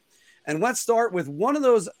more of them. And let's start with one of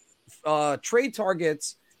those trade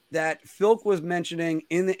targets that Philk was mentioning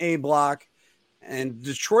in the A block. And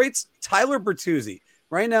Detroit's Tyler Bertuzzi.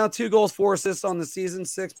 Right now, 2 goals, 4 assists on the season,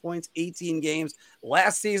 6 points, 18 games.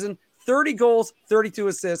 Last season, 30 goals, 32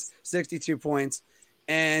 assists, 62 points.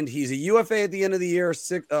 And he's a UFA at the end of the year,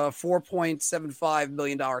 $4.75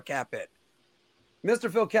 million cap hit. Mr.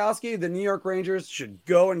 Filkowski, the New York Rangers should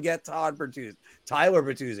go and get Tyler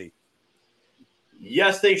Bertuzzi.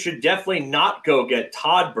 Yes, they should definitely not go get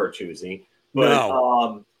Todd Bertuzzi. But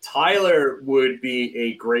no. Tyler would be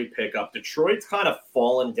a great pickup. Detroit's kind of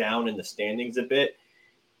fallen down in the standings a bit.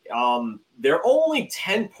 They're only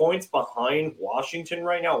 10 points behind Washington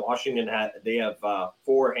right now. Washington have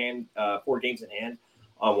 4 games in hand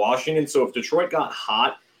on Washington. So if Detroit got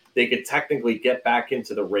hot, they could technically get back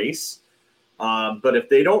into the race. But if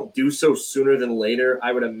they don't do so sooner than later,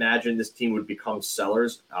 I would imagine this team would become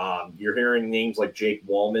sellers. You're hearing names like Jake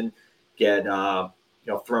Wallman get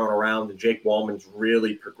thrown around. And Jake Wallman's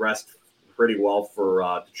really progressed pretty well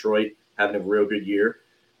for Detroit, having a real good year,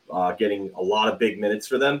 getting a lot of big minutes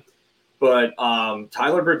for them. But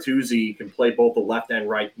Tyler Bertuzzi can play both the left and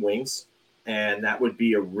right wings, and that would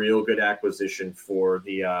be a real good acquisition for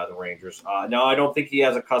the Rangers. No, I don't think he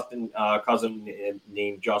has a cousin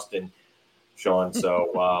named Justin, Sean.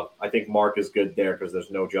 So I think Mark is good there because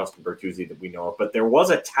there's no Justin Bertuzzi that we know of. But there was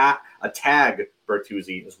a tag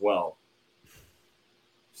Bertuzzi as well.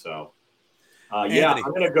 So, yeah,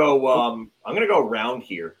 I'm gonna go round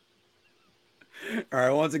here. All right.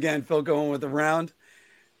 Once again, Phil going with the round.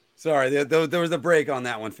 Sorry, there was a break on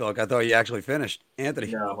that one, Phil. I thought you actually finished, Anthony.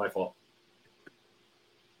 No, my fault.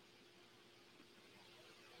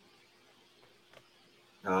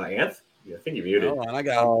 Anth, I think you muted.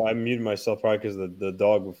 I muted myself probably because of the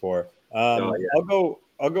dog before. Yeah.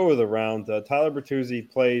 I'll go with a round. Tyler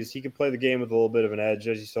Bertuzzi he can play the game with a little bit of an edge,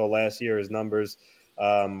 as you saw last year. His numbers,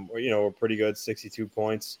 were pretty good, 62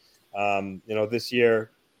 points. This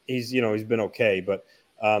year he's been okay, but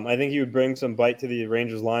I think he would bring some bite to the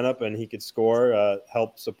Rangers lineup, and he could score,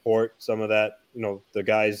 help support some of that. The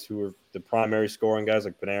guys who are the primary scoring guys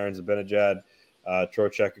like Panarin, Zibanejad,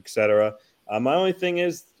 Trocheck, etc. My only thing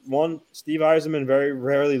is, Steve Yzerman very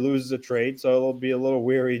rarely loses a trade, so it'll be a little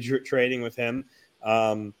weary trading with him.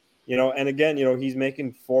 And again, he's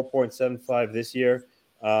making 4.75 this year.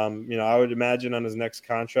 I would imagine on his next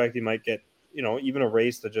contract, he might get, even a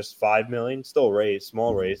raise to just $5 million, still a raise,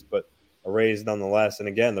 small raise, but a raise nonetheless. And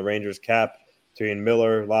again, the Rangers cap between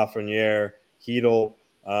Miller, Lafreniere, Hedl,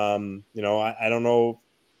 I don't know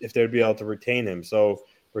if they'd be able to retain him. So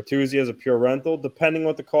Bertuzzi as a pure rental, depending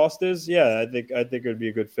what the cost is, yeah, I think it would be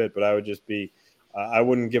a good fit, but I would just be, I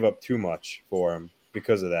wouldn't give up too much for him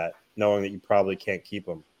because of that, knowing that you probably can't keep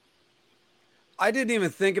him. I didn't even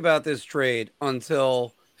think about this trade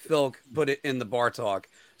until Phil put it in the bar talk.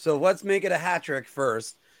 So let's make it a hat trick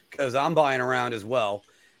first, because I'm buying around as well.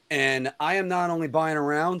 And I am not only buying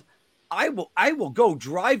around, I will go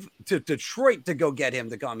drive to Detroit to go get him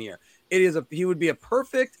to come here. He would be a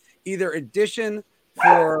perfect either addition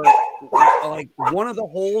for like one of the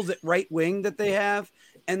holes at right wing that they have.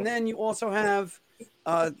 And then you also have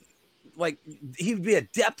he would be a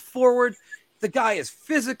depth forward. the guy is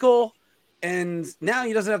physical, and now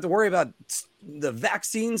he doesn't have to worry about the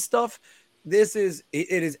vaccine stuff. It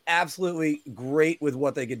is absolutely great with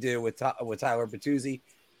what they could do with Tyler Bertuzzi.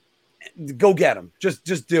 Go get him.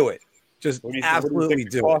 Just do it. Just absolutely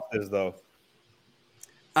do it. Cost is, though?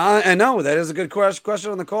 I know that is a good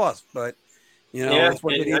question on the cost, but that's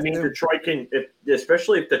what I mean, Detroit can,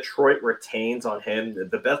 especially if Detroit retains on him.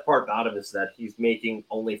 The best part about him is that he's making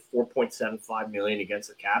only $4.75 million against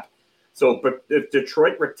the cap. So, but if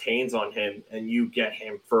Detroit retains on him and you get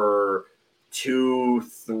him for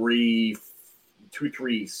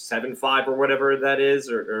 2.375 or whatever that is,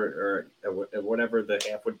 or whatever the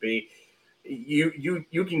half would be, you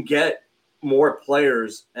can get more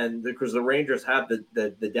players, and because the Rangers have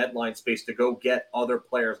the deadline space to go get other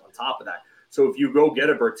players on top of that. So if you go get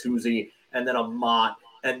a Bertuzzi and then a Mott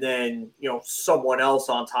and then someone else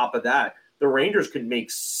on top of that, the Rangers could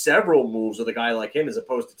make several moves with a guy like him as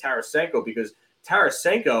opposed to Tarasenko, because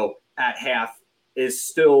Tarasenko at half is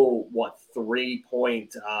still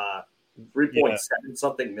 3.7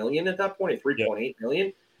 something million at that point, 3.8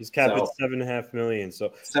 million. He's capped at $7.5 million.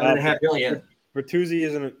 So $7.5 million. Bertuzzi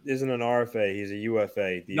isn't an RFA; he's a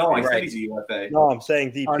UFA. DP. No, I said he's a UFA. No, I'm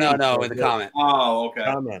saying DP. Oh no, in the comment. Oh, okay.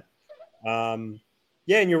 Comment.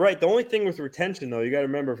 Yeah, and you're right. The only thing with retention, though, you got to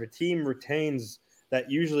remember, if a team retains, that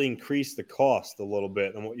usually increase the cost a little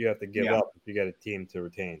bit on what you have to give up if you get a team to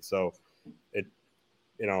retain. So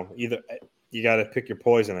either you got to pick your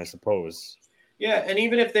poison, I suppose. Yeah, and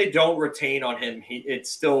even if they don't retain on him,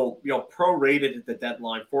 it's still prorated at the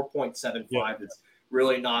deadline, 4.75. Yeah. It's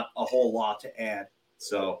really not a whole lot to add.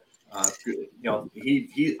 So I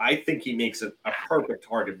think he makes a perfect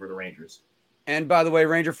target for the Rangers. And by the way,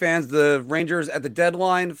 Ranger fans, the Rangers at the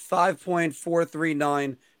deadline,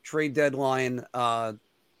 5.439 trade deadline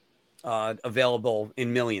available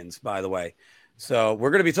in millions, by the way. So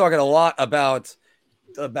we're going to be talking a lot about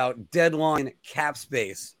deadline cap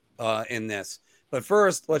space in this. But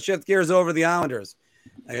first, let's shift gears over to the Islanders.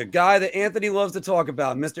 A guy that Anthony loves to talk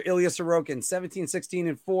about, Mr. Ilya Sorokin,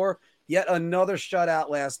 17-16-4, yet another shutout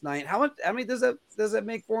last night. How many does that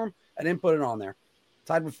make for him? I didn't put it on there.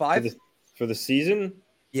 Tied with 5? For the season?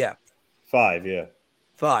 Yeah. 5, yeah.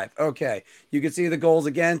 5. Okay. You can see the goals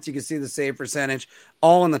against. You can see the save percentage,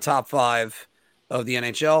 all in the top 5 of the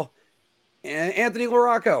NHL. And Anthony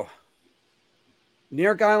LaRocco. New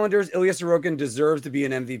York Islanders, Ilya Sorokin deserves to be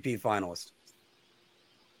an MVP finalist.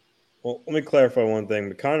 Well, let me clarify one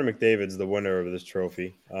thing. Connor McDavid's the winner of this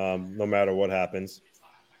trophy, no matter what happens.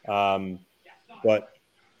 But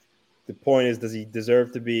the point is, does he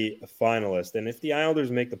deserve to be a finalist? And if the Islanders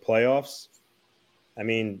make the playoffs, I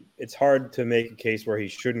mean, it's hard to make a case where he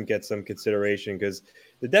shouldn't get some consideration, because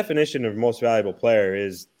the definition of most valuable player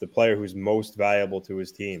is the player who's most valuable to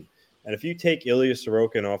his team. And if you take Ilya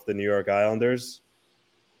Sorokin off the New York Islanders,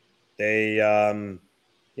 they,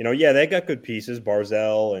 they got good pieces,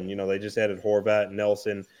 Barzal, and, they just added Horvat and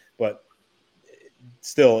Nelson. But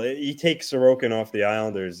still, you take Sorokin off the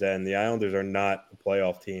Islanders, and the Islanders are not a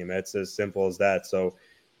playoff team. It's as simple as that. So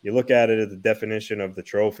you look at it as the definition of the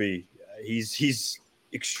trophy. He's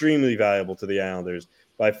extremely valuable to the Islanders,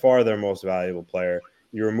 by far their most valuable player.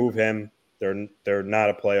 You remove him, they're not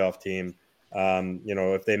a playoff team.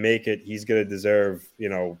 If they make it, he's going to deserve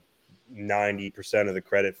 90% of the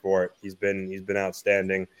credit for it. He's been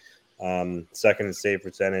outstanding. Second in save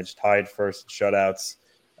percentage, tied first shutouts.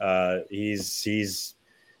 He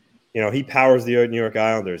powers the New York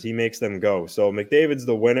Islanders. He makes them go. So McDavid's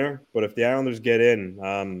the winner, but if the Islanders get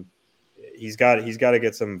in, he's got to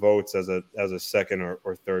get some votes as a second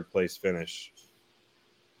or third place finish.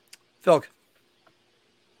 Phil.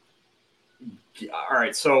 All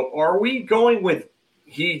right. So are we going with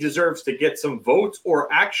he deserves to get some votes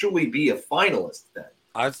or actually be a finalist then?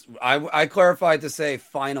 I clarified to say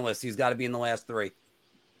finalist. He's got to be in the last 3.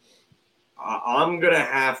 I'm going to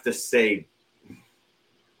have to say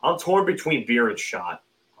I'm torn between Beer and Shot,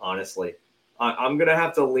 honestly. I'm going to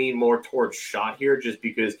have to lean more towards Shot here just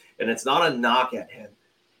because, and it's not a knock at him.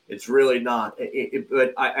 It's really not.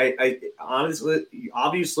 But I honestly,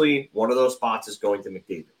 obviously, one of those spots is going to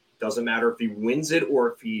McDavid. Doesn't matter if he wins it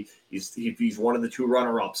or if he's one of the 2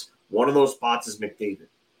 runner-ups. One of those spots is McDavid.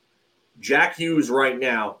 Jack Hughes right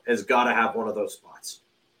now has got to have one of those spots.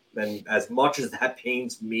 And as much as that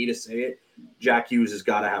pains me to say it, Jack Hughes has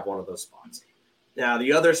got to have one of those spots. Now,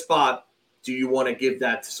 the other spot, do you want to give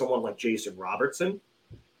that to someone like Jason Robertson?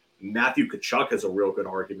 Matthew Tkachuk has a real good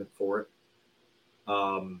argument for it.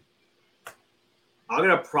 I'm going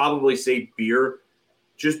to probably say Beer,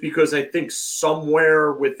 just because I think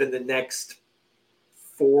somewhere within the next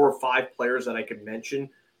 4 or 5 players that I could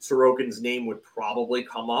mention, Sorokin's name would probably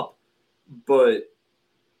come up. but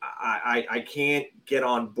I can't get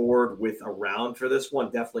on board with a round for this one.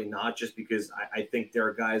 Definitely not, just because I think there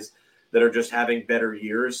are guys that are just having better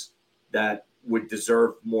years that would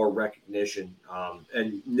deserve more recognition.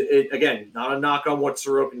 Again, not a knock on what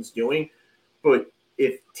Sorokin's doing, but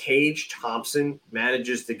if Tage Thompson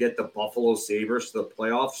manages to get the Buffalo Sabres to the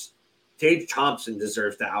playoffs, Tage Thompson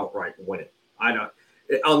deserves to outright win it.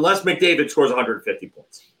 Unless McDavid scores 150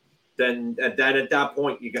 points, then at that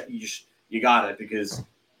point you got it, because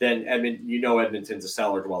then Edmonton's a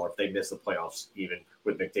cellar dweller if they miss the playoffs, even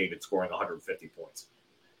with McDavid scoring 150 points.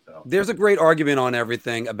 So there's a great argument on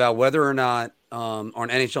everything about whether or not on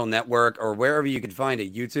NHL Network or wherever you can find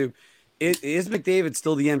it, YouTube, is McDavid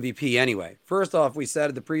still the MVP anyway? First off, we said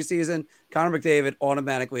at the preseason, Connor McDavid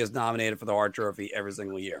automatically is nominated for the Hart Trophy every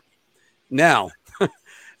single year. Now,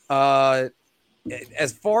 as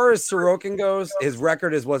far as Sorokin goes, his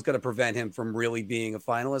record is what's going to prevent him from really being a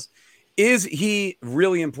finalist. Is he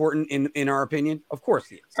really important in our opinion? Of course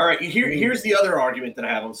he is. All right, here's the other argument that I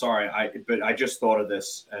have. I'm sorry, but I just thought of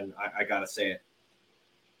this, and I got to say it.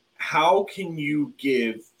 How can you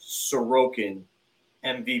give Sorokin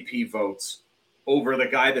MVP votes over the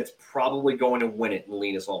guy that's probably going to win it in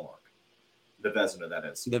Linus Ullmark? The Vezina, that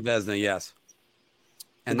is. The Vezina, yes.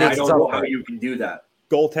 And I don't know how you can do that.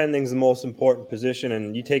 Goaltending is the most important position,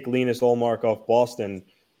 and you take Linus Ullmark off Boston,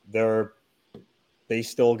 they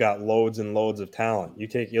still got loads and loads of talent. You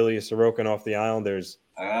take Ilya Sorokin off the Islanders.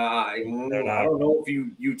 I don't know if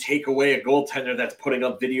you take away a goaltender that's putting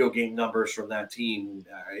up video game numbers from that team.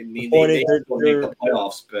 I mean, they make the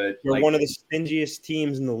playoffs, but they're one of the stingiest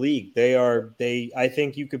teams in the league. I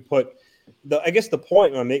think you could put the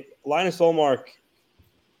point I make, Linus Ullmark,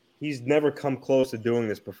 he's never come close to doing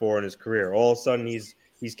this before in his career. All of a sudden, he's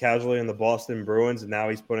casually in the Boston Bruins, and now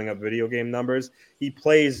he's putting up video game numbers. He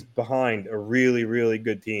plays behind a really, really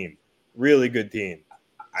good team. Really good team.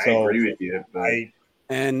 I agree with you.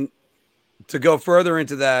 And to go further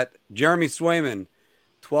into that, Jeremy Swayman,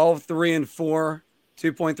 12-3-4,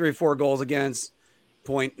 2.34 goals against,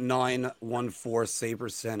 0.914 save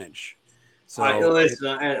percentage. So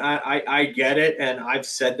I get it, and I've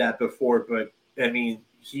said that before, but I mean,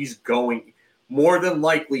 more than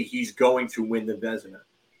likely he's going to win the Vezina.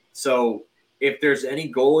 So if there's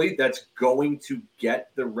any goalie that's going to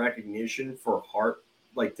get the recognition for Hart,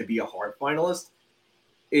 like to be a Hart finalist,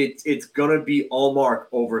 it's going to be Ullmark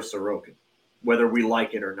over Sorokin, whether we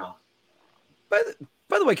like it or not. By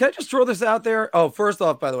the way, can I just throw this out there? Oh, first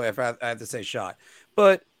off, by the way, I have to say shot.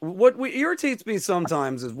 But what irritates me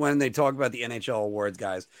sometimes is when they talk about the NHL awards,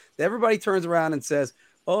 guys. Everybody turns around and says,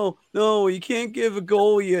 oh, no, you can't give a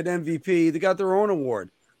goalie an MVP. They got their own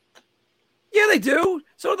award. Yeah, they do.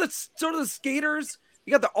 So do the skaters.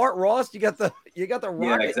 You got the Art Ross. You got the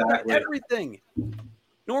Rocket. Exactly. Everything.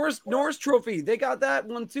 Norris Trophy. They got that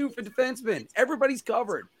one too for defensemen. Everybody's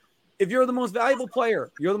covered. If you're the most valuable player,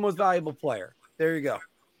 you're the most valuable player. There you go.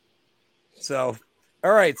 So,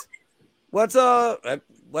 all right. Let's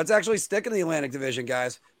actually stick in the Atlantic Division,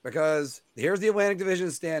 guys, because here's the Atlantic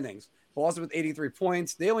Division standings. Boston with 83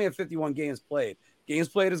 points. They only have 51 games played. Games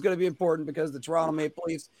played is going to be important because the Toronto Maple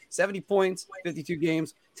Leafs, 70 points, 52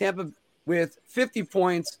 games. Tampa with 50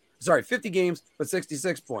 games, but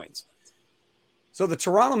 66 points. So the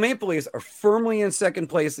Toronto Maple Leafs are firmly in second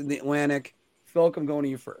place in the Atlantic. Phil, I'm going to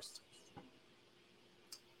you first.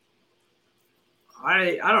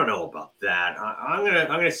 I don't know about that. I'm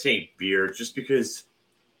gonna say Beer, just because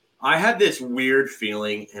I had this weird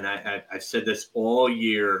feeling, and I've said this all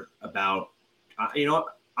year about, you know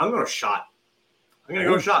what? I'm going to shot. I'm going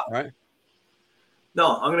to go shot. All right.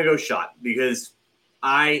 No, I'm going to go shot because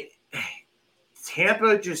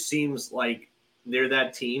Tampa just seems like they're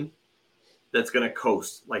that team that's going to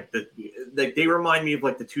coast. Like they remind me of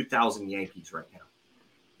like the 2000 Yankees right now.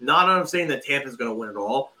 Not I'm saying that Tampa's going to win it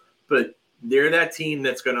all, but they're that team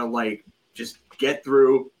that's going to like just get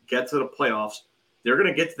to the playoffs. They're going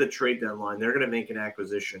to get to the trade deadline. They're going to make an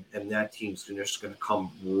acquisition, and that team's just going to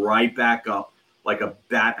come right back up like a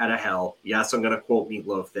bat out of hell. Yes, I'm going to quote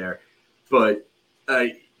Meatloaf there, but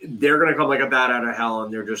they're going to come like a bat out of hell,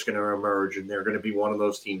 and they're just going to emerge, and they're going to be one of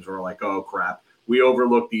those teams where we're like, oh, crap, we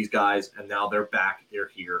overlooked these guys, and now they're back. They're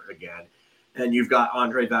here again. And you've got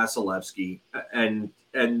Andrei Vasilevsky and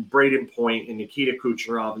Braden Point and Nikita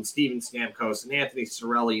Kucherov and Steven Stamkos and Anthony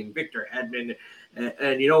Cirelli and Victor Hedman.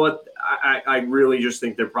 And you know what? I really just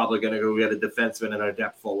think they're probably going to go get a defenseman and a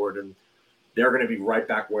depth forward, and they're going to be right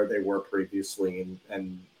back where they were previously.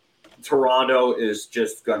 And Toronto is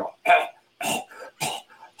just going to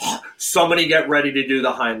somebody get ready to do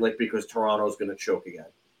the Heimlich because Toronto's going to choke again.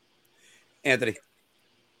 Anthony.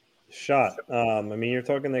 Shot. I mean, you're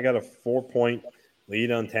talking they got a 4-point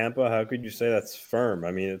lead on Tampa. How could you say that's firm?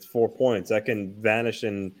 I mean, it's 4 points that can vanish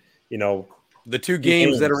in the 2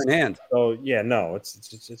 games that are in hand. So yeah, no,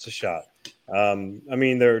 it's a shot. I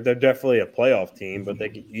mean, they're definitely a playoff team, but they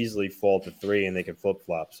could easily fall to 3 and they can flip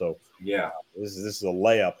flop. So Yeah, this is a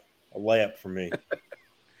layup for me.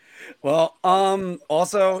 Well,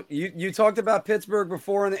 also you talked about Pittsburgh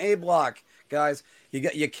before in the A block, guys.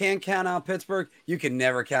 You can't count out Pittsburgh. You can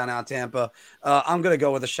never count out Tampa. I'm gonna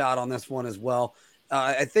go with a shot on this one as well.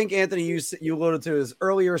 I think Anthony, you alluded to his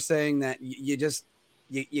earlier saying that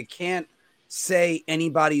you can't say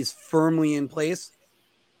anybody's firmly in place.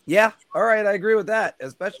 Yeah, all right, I agree with that.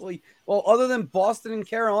 Especially other than Boston and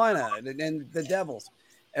Carolina and the Devils,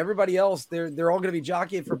 everybody else they're all going to be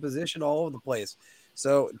jockeying for position all over the place.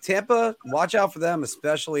 So Tampa, watch out for them,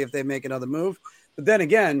 especially if they make another move. But then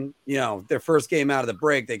again, their first game out of the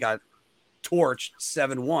break, they got torched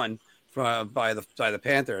 7-1 by the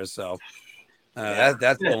Panthers. So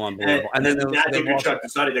that's still unbelievable. And then Matt Chuck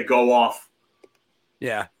decided to go off.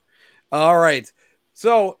 Yeah. All right.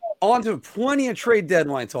 So on to plenty of trade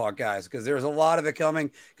deadline talk, guys, because there's a lot of it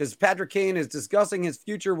coming. Because Patrick Kane is discussing his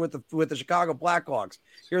future with the Chicago Blackhawks.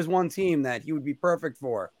 Here's one team that he would be perfect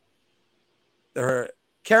for. The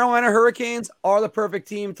Carolina Hurricanes are the perfect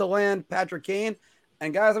team to land Patrick Kane.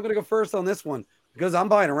 And guys, I'm going to go first on this one because I'm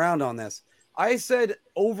buying around on this. I said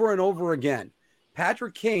over and over again,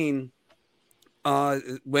 Patrick Kane,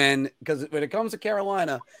 when it comes to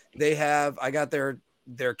Carolina, I got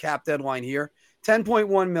their cap deadline here,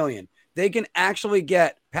 $10.1 million. They can actually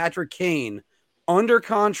get Patrick Kane under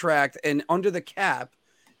contract and under the cap,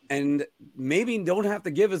 and maybe don't have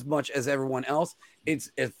to give as much as everyone else.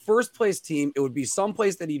 It's a first place team. It would be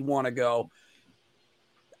someplace that he'd want to go.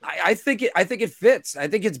 I think it fits. I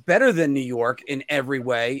think it's better than New York in every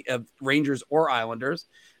way, of Rangers or Islanders,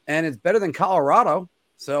 and it's better than Colorado.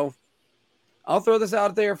 So I'll throw this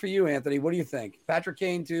out there for you, Anthony. What do you think? Patrick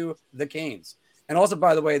Kane to the Canes. And also,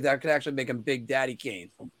 by the way, that could actually make him Big Daddy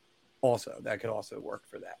Kane. Also, that could also work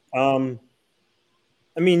for that.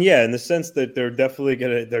 I mean, yeah, in the sense that they're definitely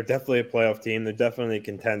a playoff team. They're definitely a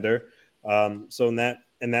contender. So in that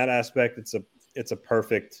aspect, it's a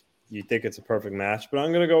perfect. You think it's a perfect match, but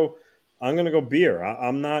I'm gonna go beer.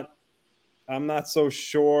 I'm not so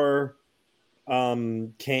sure.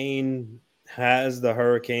 Kane has the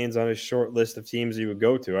Hurricanes on his short list of teams he would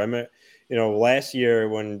go to. I mean, last year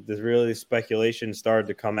when the really speculation started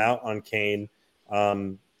to come out on Kane,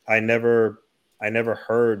 I never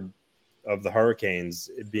heard of the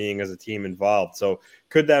Hurricanes being as a team involved. So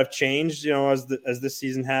could that have changed, as this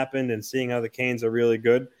season happened and seeing how the Canes are really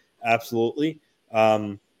good? Absolutely.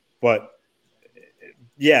 But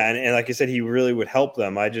yeah, and like I said, he really would help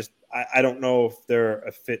them. I don't know if they're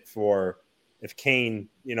a fit for if Kane,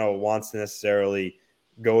 wants to necessarily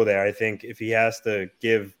go there. I think if he has to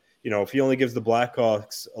give, if he only gives the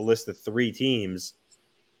Blackhawks a list of 3 teams,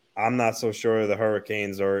 I'm not so sure the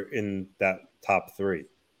Hurricanes are in that top 3.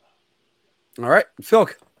 All right, Phil.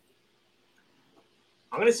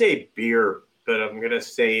 I'm going to say beer, but I'm going to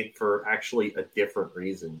say it for actually a different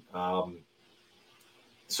reason.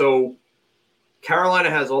 So Carolina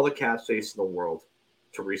has all the cap space in the world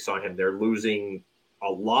to re-sign him. They're losing a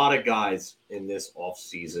lot of guys in this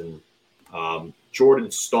offseason. Jordan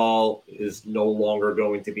Stahl is no longer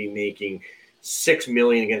going to be making $6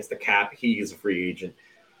 million against the cap. He is a free agent.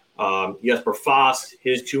 Jesper Foss,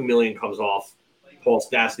 his $2 million comes off. Paul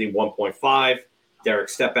Stastny, 1.5. Derek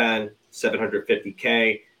Stepan,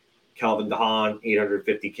 $750K. Calvin DeHaan,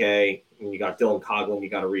 $850K. And you got Dylan Coghlan, you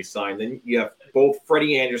got to re-sign. Then you have both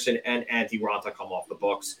Freddie Anderson and Antti Ranta come off the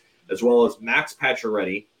books, as well as Max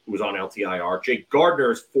Pacioretty, who was on LTIR. Jake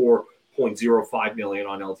Gardner's $4.05 million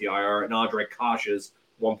on LTIR, and Andre Kash's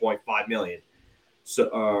 $1.5 million.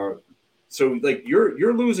 So like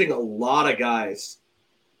you're losing a lot of guys,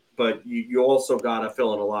 but you also got to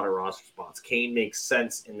fill in a lot of roster spots. Kane makes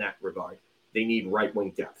sense in that regard. They need right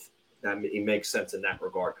wing depth. It makes sense in that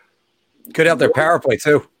regard. Could help their power play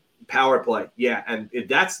too. Power play, yeah, and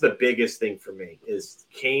that's the biggest thing for me is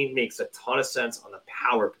Kane makes a ton of sense on the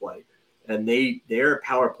power play, and their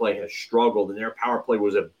power play has struggled, and their power play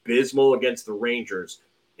was abysmal against the Rangers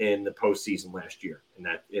in the postseason last year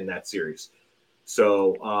in that series.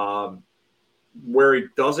 So where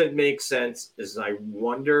it doesn't make sense is I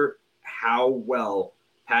wonder how well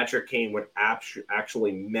Patrick Kane would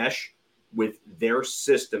actually mesh with their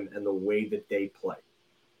system and the way that they play.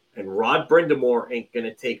 And Rod Brind'Amour ain't going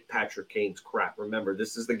to take Patrick Kane's crap. Remember,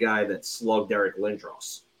 this is the guy that slugged Eric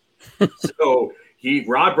Lindros. So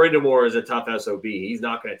Rod Brind'Amour is a tough SOB. He's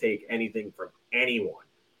not going to take anything from anyone.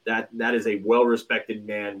 That is a well-respected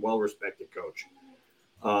man, well-respected coach.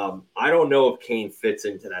 I don't know if Kane fits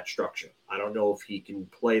into that structure. I don't know if he can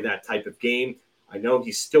play that type of game. I know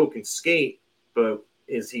he still can skate, but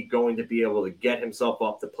is he going to be able to get himself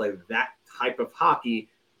up to play that type of hockey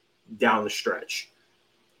down the stretch?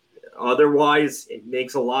 Otherwise, it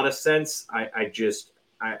makes a lot of sense.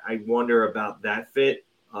 I wonder about that fit.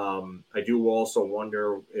 I do also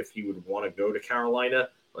wonder if he would want to go to Carolina.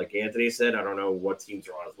 Like Anthony said, I don't know what teams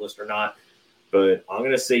are on his list or not, but I'm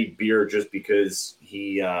going to say Beer just because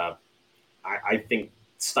I think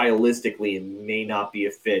stylistically it may not be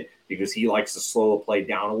a fit because he likes to slow the play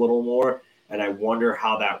down a little more. And I wonder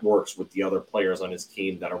how that works with the other players on his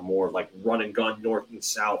team that are more like run and gun north and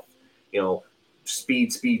south,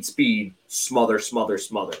 speed, smother.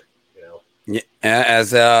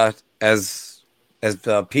 Yeah, as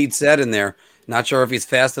Pete said in there, not sure if he's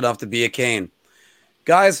fast enough to be a Kane.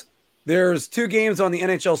 Guys, there's 2 games on the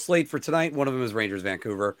NHL slate for tonight. One of them is Rangers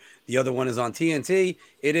Vancouver. The other one is on TNT.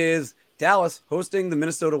 It is Dallas hosting the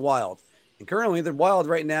Minnesota Wild. And currently, the Wild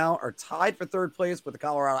right now are tied for 3rd place with the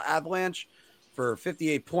Colorado Avalanche for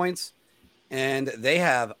 58 points. And they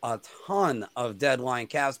have a ton of deadline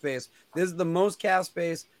cap space. This is the most cap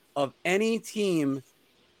space of any team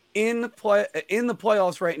in the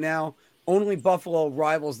playoffs right now. Only Buffalo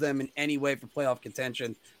rivals them in any way for playoff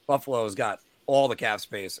contention. Buffalo's got all the cap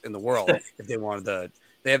space in the world if they wanted to.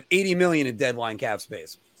 They have 80 million in deadline cap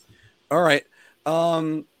space. All right.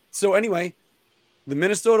 So anyway, the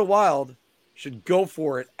Minnesota Wild should go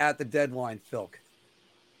for it at the deadline, Philk.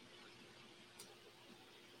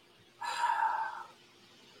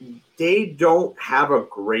 They don't have a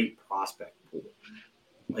great prospect pool.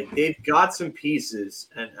 Like they've got some pieces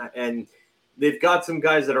and they've got some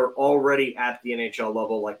guys that are already at the NHL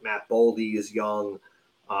level, like Matt Boldy is young.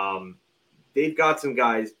 They've got some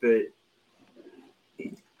guys, but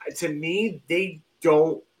to me, they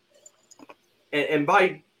don't. And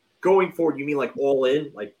by going forward, you mean like all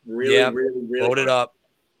in, like really load it up.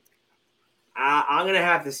 I'm gonna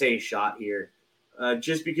have to say shot here.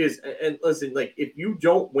 Just because, and listen, like if you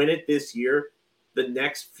don't win it this year, the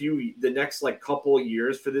next like couple of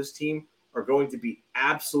years for this team are going to be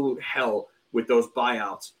absolute hell with those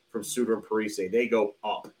buyouts from Suter and Parise. They go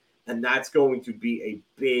up, and that's going to be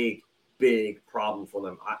a big problem for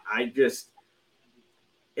them. I just,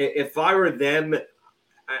 if I were them,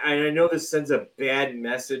 I know this sends a bad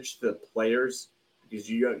message to the players because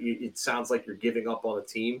it sounds like you're giving up on the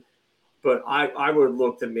team. But I would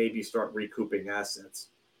look to maybe start recouping assets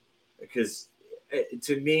because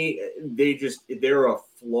to me, they're a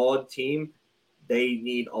flawed team. They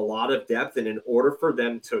need a lot of depth. And in order for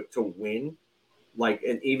them to win, like,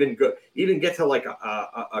 and even get to like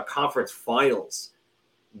a conference finals,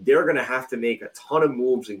 they're going to have to make a ton of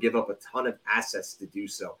moves and give up a ton of assets to do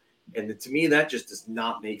so. And to me, that just does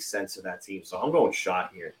not make sense to that team. So I'm going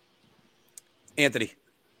shot here. Anthony.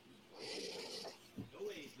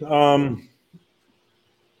 I'm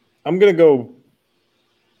gonna go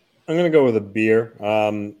with a Beer.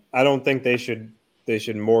 I don't think they should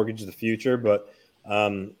mortgage the future, but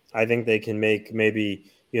I think they can make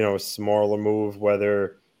maybe a smaller move,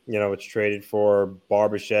 whether it's traded for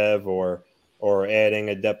Barbashev or adding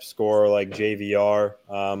a depth scorer like JVR.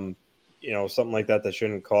 Something like that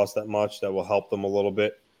shouldn't cost that much. That will help them a little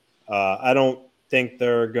bit. I don't think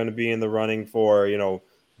they're going to be in the running for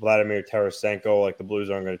Vladimir Tarasenko. Like the Blues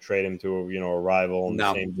aren't going to trade him to a rival in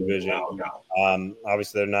the same division. No.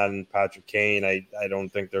 Obviously, they're not in Patrick Kane. I don't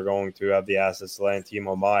think they're going to have the assets to land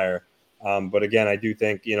Timo Meier. But again, I do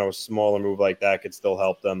think a smaller move like that could still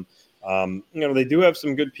help them. They do have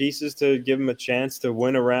some good pieces to give them a chance to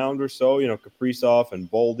win a round or so. Kaprizov and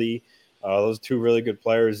Boldy, those 2 really good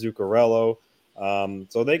players. Zuccarello.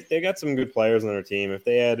 So they got some good players on their team. If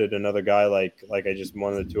they added another guy like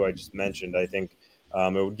one of the 2 I just mentioned, I think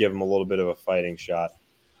it would give them a little bit of a fighting shot.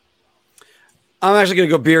 I'm actually going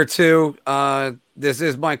to go Beer too. This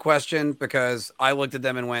is my question because I looked at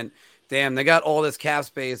them and went, damn, they got all this cap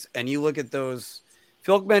space. And you look at those.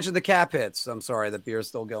 Phil mentioned the cap hits. I'm sorry, the Beer's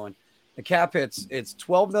still going. The cap hits, it's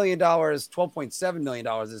 $12 million, $12.7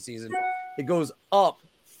 million this season. It goes up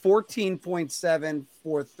 14.7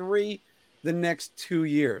 for 3 the next 2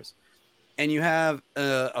 years. And you have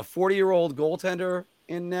a 40-year-old goaltender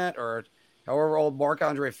in net, or however old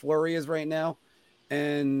Marc-Andre Fleury is right now.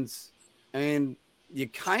 And you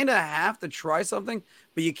kind of have to try something,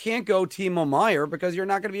 but you can't go Timo Meier because you're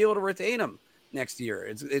not going to be able to retain him next year.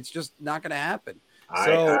 It's just not going to happen.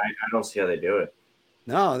 So I don't see how they do it.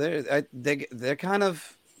 No, they kind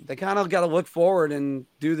of got to look forward and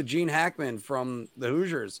do the Gene Hackman from the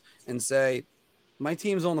Hoosiers and say, my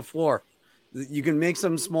team's on the floor. You can make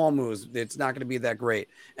some small moves. It's not going to be that great.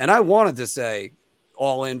 And I wanted to say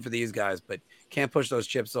all in for these guys, but can't push those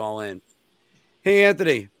chips all in. Hey,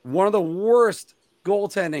 Anthony, one of the worst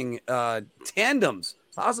goaltending tandems,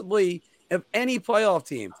 possibly of any playoff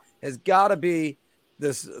team, has got to be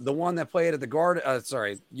the one that played at the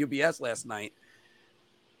UBS last night.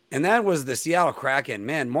 And that was the Seattle Kraken.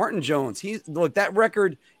 Man, Martin Jones. That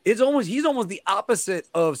record is he's almost the opposite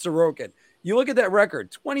of Sorokin. You look at that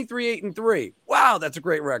record, 23-8-3. Wow, that's a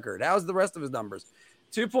great record. How's the rest of his numbers?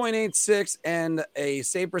 2.86 and a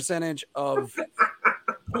save percentage of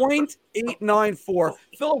 0.894.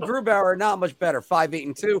 Philip Grubauer, not much better.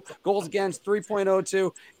 5-8-2. Goals against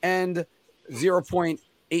 3.02 and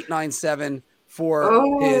 0.897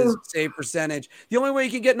 for his save percentage. The only way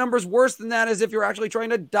you can get numbers worse than that is if you're actually trying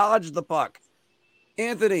to dodge the puck.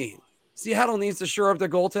 Anthony, Seattle needs to shore up their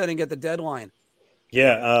goaltending and get the deadline.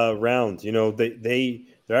 Yeah, round. You know, they're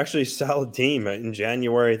actually a solid team. In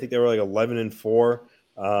January, I think they were like 11-4.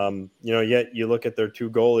 You know, yet you look at their two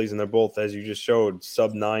goalies and they're both, as you just showed,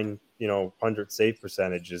 sub 900 save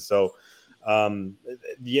percentages. So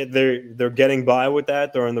yeah, they're getting by with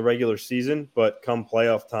that during the regular season, but come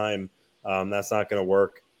playoff time, that's not going to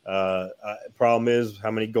work. Problem is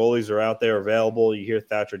how many goalies are out there available. You hear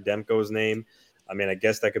Thatcher Demko's name. I mean, I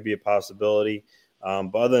guess that could be a possibility.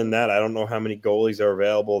 But other than that, I don't know how many goalies are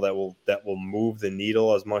available that will move the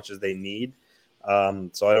needle as much as they need.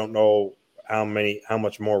 So I don't know how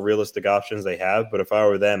much more realistic options they have. But if I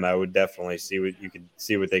were them, I would definitely see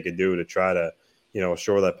what they could do to try to, you know,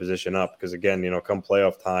 shore that position up. Because again, you know, come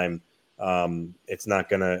playoff time, it's not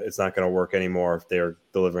gonna work anymore if they're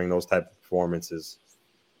delivering those type of performances.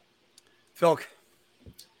 Phil.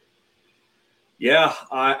 Yeah,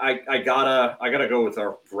 I gotta go with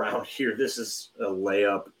our round here. This is a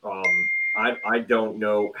layup. I don't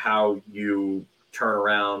know how you turn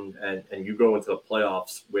around and you go into the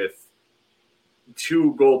playoffs with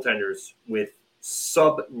two goaltenders with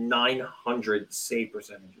sub 900 save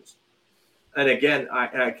percentages. And again,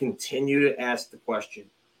 I continue to ask the question: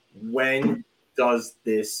 when does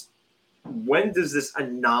this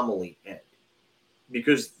anomaly end?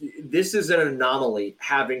 Because this is an anomaly,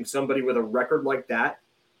 having somebody with a record like that,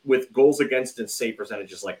 with goals against and save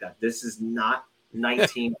percentages like that. This is not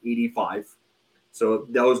 1985, so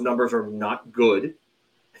those numbers are not good.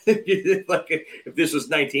 Like if this was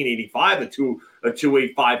 1985, a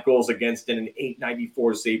 285 goals against and an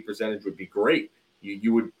 894 save percentage would be great.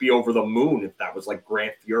 You would be over the moon if that was like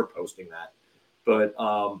Grant Fuhr posting that. But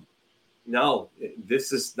no,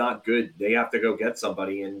 this is not good. They have to go get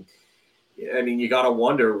somebody. And I mean, you got to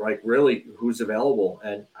wonder, like, really, who's available.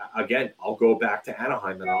 And again, I'll go back to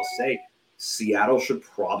Anaheim and I'll say Seattle should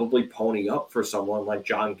probably pony up for someone like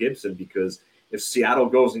John Gibson, because if Seattle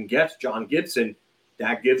goes and gets John Gibson,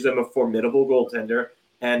 that gives them a formidable goaltender.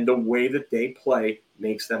 And the way that they play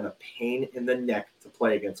makes them a pain in the neck to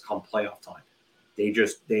play against come playoff time. They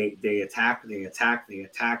attack,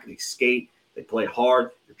 they skate, they play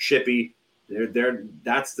hard, they're chippy.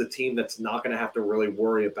 That's the team that's not going to have to really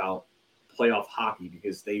worry about playoff hockey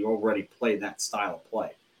because they already play that style of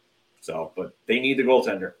play. So, but they need the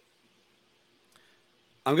goaltender.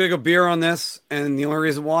 I'm going to go beer on this. And the only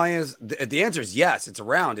reason why is the answer is yes. It's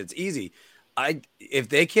around. It's easy. If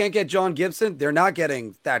they can't get John Gibson, they're not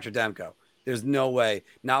getting Thatcher Demko. There's no way.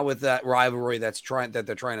 Not with that rivalry that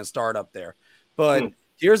they're trying to start up there. But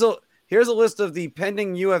here's a list of the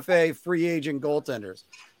pending UFA free agent goaltenders.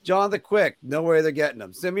 Jonathan Quick, no way they're getting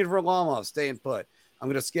him. Semyon Varlamov, staying put. I'm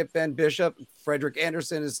going to skip Ben Bishop. Frederick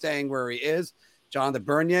Anderson is staying where he is. Jonathan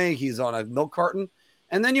Bernier, he's on a milk carton.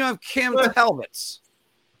 And then you have Cam Talbot.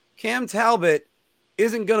 Cam Talbot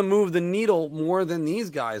isn't going to move the needle more than these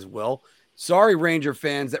guys will. Sorry, Ranger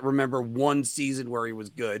fans that remember one season where he was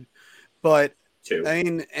good. But two. I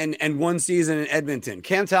mean, and one season in Edmonton.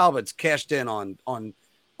 Cam Talbot's cashed in on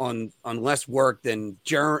less work than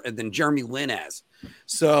Jeremy Lin has.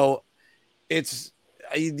 So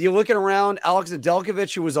you're looking around. Alex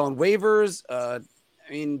Nedeljkovic, who was on waivers. I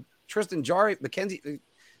mean, Tristan Jarry, McKenzie.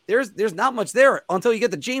 There's not much there until you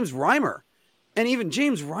get the James Reimer. And even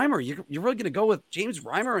James Reimer, you're really going to go with James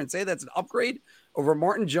Reimer and say that's an upgrade over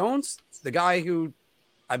Martin Jones, the guy who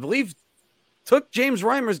I believe took James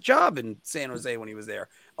Reimer's job in San Jose when he was there.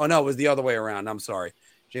 Oh, no, it was the other way around. I'm sorry.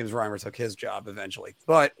 James Reimer took his job eventually.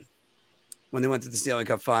 But when they went to the Stanley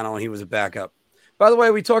Cup final, he was a backup. By the way,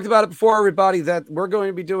 we talked about it before, everybody, that we're going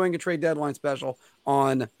to be doing a trade deadline special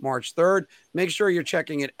on March 3rd. Make sure you're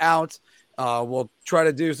checking it out. We'll try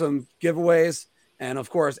to do some giveaways. And,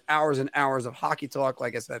 of course, hours and hours of hockey talk.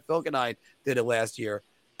 Like I said, Phil and I did it last year.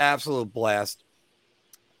 Absolute blast.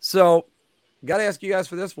 So, got to ask you guys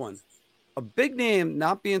for this one. a big name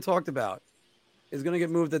not being talked about is going to get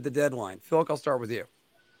moved at the deadline. Phil, I'll start with you.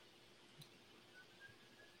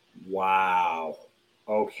 Wow.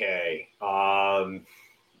 Okay. Now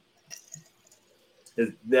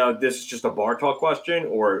this is just a bar talk question,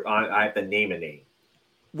 or I have to name a name?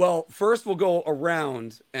 Well, first we'll go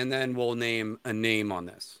around, and then we'll name a name on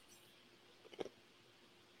this.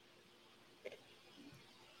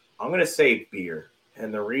 I'm going to say beer.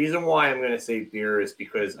 And the reason why I'm going to say beer is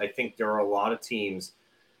because I think there are a lot of teams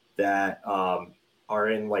that are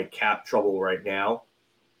in like cap trouble right now.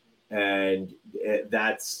 And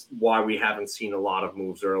that's why we haven't seen a lot of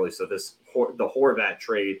moves early. So the Horvat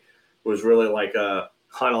trade was really like a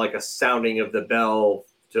kind of like a sounding of the bell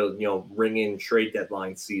to ring in trade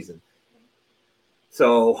deadline season.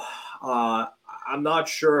 So I'm not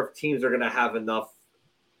sure if teams are going to have enough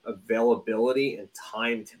availability and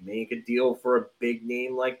time to make a deal for a big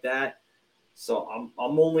name like that. So I'm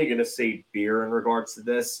only going to say beer in regards to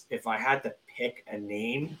this. If I had to pick a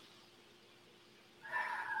name,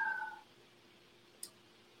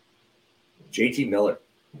 JT Miller.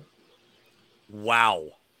 Wow.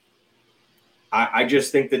 I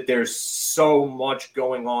just think that there's so much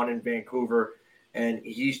going on in Vancouver, and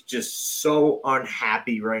he's just so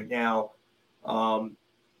unhappy right now.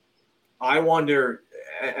 I wonder,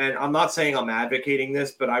 and I'm not saying I'm advocating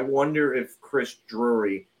this, but I wonder if Chris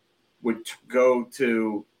Drury would go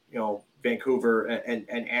to Vancouver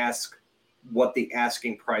and ask what the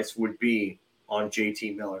asking price would be on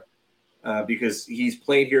JT Miller, because he's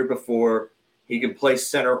played here before. He can play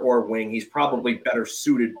center or wing. He's probably better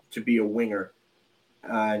suited to be a winger.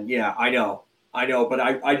 Yeah, I know, but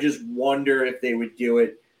I just wonder if they would do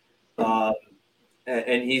it.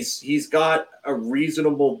 And he's got a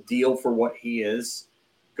reasonable deal for what he is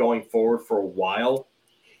going forward for a while.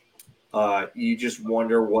 You just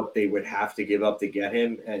wonder what they would have to give up to get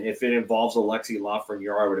him. And if it involves Alexi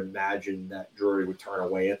Lafreniere, I would imagine that Drury would turn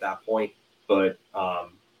away at that point. But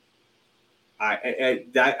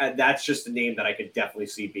that's just a name that I could definitely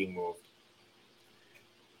see being moved.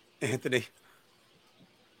 Anthony.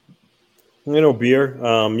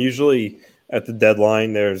 Beer. Usually at the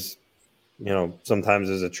deadline, there's, sometimes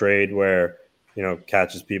there's a trade where,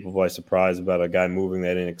 catches people by surprise about a guy moving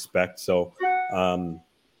they didn't expect. So,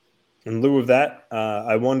 in lieu of that,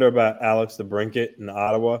 I wonder about Alex DeBrincat in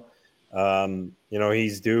Ottawa.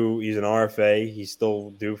 He's due. He's an RFA. He's still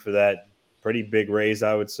due for that pretty big raise,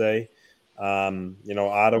 I would say.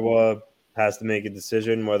 Ottawa has to make a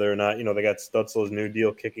decision whether or not, they got Stutzel's new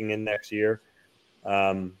deal kicking in next year.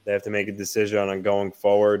 They have to make a decision on going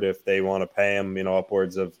forward if they want to pay him,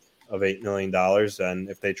 upwards of $8 million. And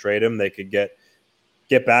if they trade him, they could get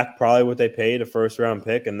back probably what they paid, a first-round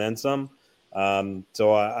pick, and then some.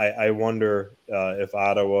 So I wonder if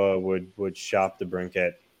Ottawa would shop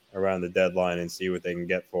DeBrincat around the deadline and see what they can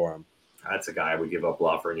get for him. That's a guy I would give up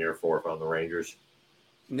Lafreniere for if I'm the Rangers.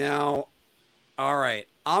 Now, all right,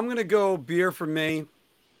 I'm going to go beer for me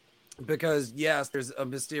because, yes, there's a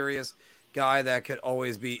mysterious guy that could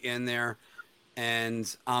always be in there.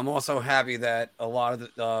 And I'm also happy that a lot of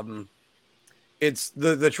the it's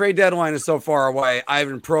the trade deadline is so far away.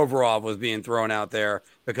 Ivan Provorov was being thrown out there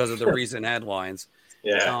because of the recent headlines.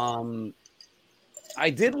 Yeah. I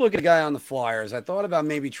did look at a guy on the Flyers. I thought about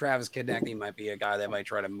maybe Travis Konecny might be a guy that might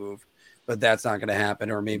try to move, but that's not going to happen.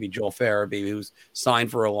 Or maybe Joel Farabee, who's signed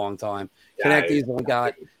for a long time. Yeah, Konechny's only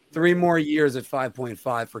got 3 more years at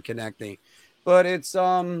 5.5 for Konechny. But it's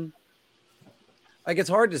it's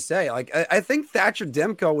hard to say. I think Thatcher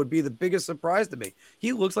Demko would be the biggest surprise to me.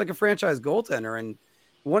 He looks like a franchise goaltender, and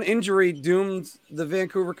one injury doomed the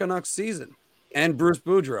Vancouver Canucks season and Bruce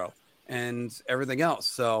Boudreau and everything else.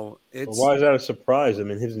 So it's why is that a surprise? I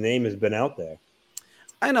mean, his name has been out there.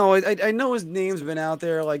 I know. I know his name's been out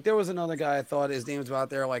there. Like there was another guy I thought his name was out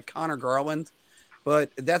there, like Connor Garland,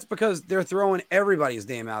 but that's because they're throwing everybody's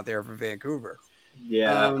name out there for Vancouver.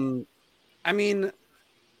 Yeah. I mean,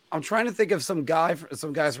 I'm trying to think of some guys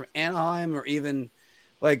from Anaheim or even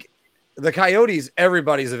like the Coyotes.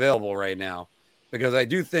 Everybody's available right now because I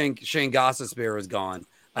do think Shane Gostisbehere is gone.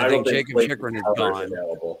 I think Jacob Chychrun is gone.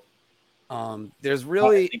 Available. There's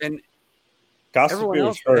really and Gostisbehere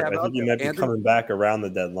is hurt. I think he might be coming back around the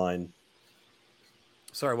deadline.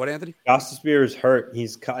 Sorry, what, Anthony? Gostisbehere is hurt.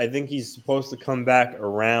 I think he's supposed to come back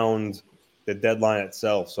around the deadline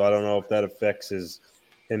itself. So I don't know if that affects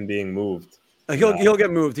him being moved. He'll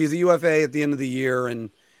get moved. He's a UFA at the end of the year, and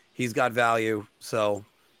he's got value. So,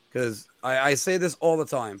 because I say this all the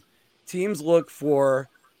time, teams look for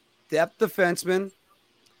depth defensemen,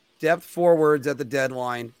 depth forwards at the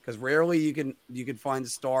deadline, because rarely you can find a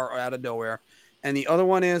star out of nowhere, And the other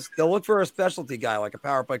one is they'll look for a specialty guy like a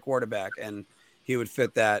power play quarterback, and he would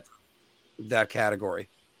fit that category.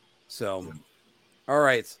 So, all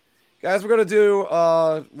right, guys, we're gonna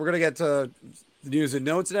get to the news and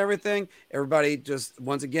notes and everything. Everybody, just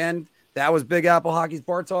once again, that was Big Apple Hockey's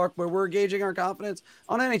Bar Talk, where we're gauging our confidence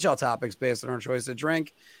on NHL topics based on our choice of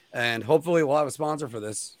drink, and hopefully we'll have a sponsor for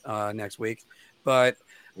this next week. But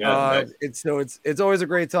it's always a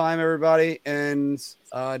great time, everybody. And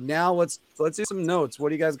now let's do some notes. What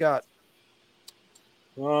do you guys got?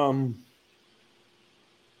 I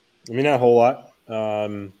mean, not a whole lot.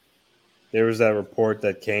 There was that report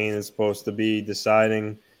that Kane is supposed to be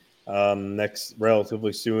deciding next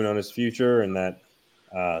relatively soon on his future, and that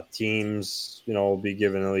teams, will be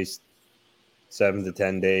given at least 7 to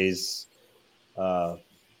 10 days kind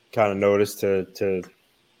of notice to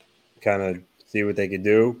kind of see what they could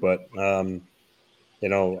do. But, I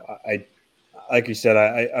like you said,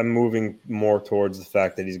 I'm moving more towards the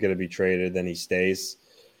fact that he's going to be traded than he stays.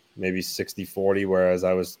 Maybe 60-40, whereas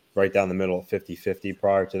I was right down the middle at 50-50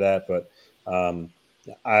 prior to that. But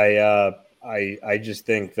I just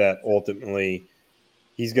think that ultimately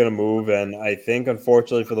he's going to move, and I think,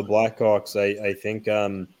 unfortunately for the Blackhawks, I think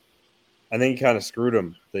he kind of screwed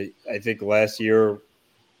him. I think last year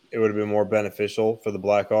it would have been more beneficial for the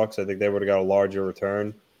Blackhawks. I think they would have got a larger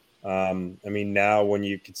return. Now when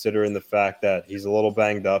you consider in the fact that he's a little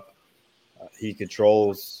banged up, he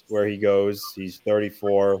controls where he goes. He's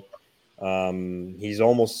 34. He's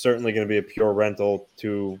almost certainly going to be a pure rental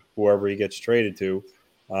to whoever he gets traded to.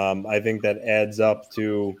 I think that adds up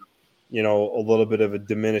to, a little bit of a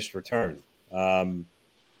diminished return.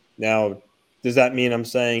 Now, does that mean I'm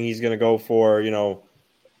saying he's going to go for,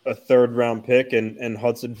 a third-round pick in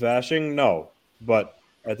Hudson fashion? No. But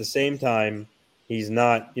at the same time, he's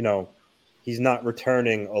not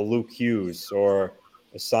returning a Luke Hughes or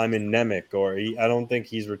a Simon Nemec, I don't think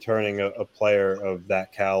he's returning a player of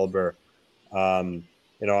that caliber.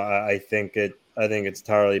 I think it's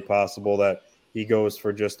entirely possible that he goes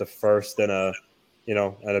for just a first and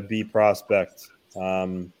a B prospect,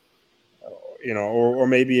 or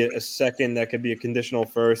maybe a second that could be a conditional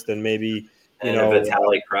first, and maybe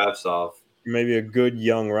Vitaly Kravtsov, maybe a good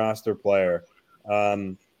young roster player.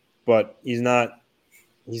 But he's not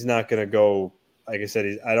going to go. Like I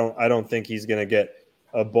said, I don't think he's going to get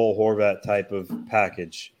a Bo Horvat type of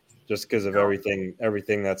package just because of everything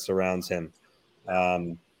that surrounds him.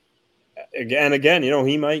 Again,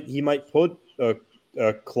 he might put a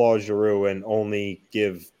Claude Giroux and only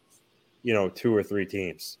give 2 or 3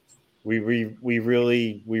 teams. We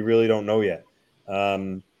really don't know yet.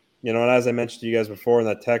 And as I mentioned to you guys before in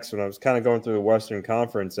that text, when I was kind of going through the Western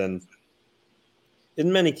Conference, and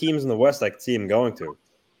isn't many teams in the West I could see him going to.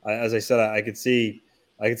 As I said, I could see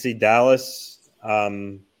Dallas,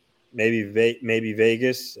 maybe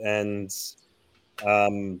Vegas, and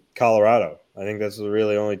Colorado. I think that's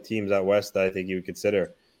really only teams out west that I think you would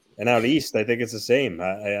consider. And out east, I think it's the same.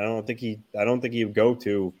 I don't think he would go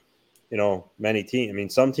to, many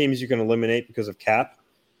teams. Some teams you can eliminate because of cap,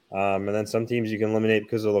 and then some teams you can eliminate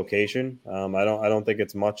because of location. I don't think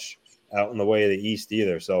it's much out in the way of the east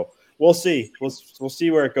either. So we'll see. We'll see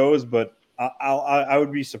where it goes, but I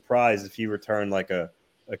would be surprised if he returned like a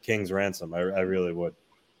king's ransom. I really would.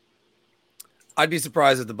 I'd be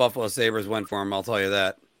surprised if the Buffalo Sabres went for him. I'll tell you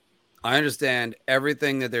that. I understand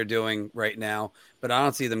everything that they're doing right now, but I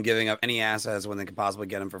don't see them giving up any assets when they could possibly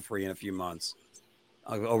get him for free in a few months.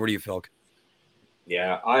 Over to you, Phil.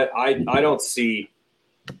 Yeah, I don't see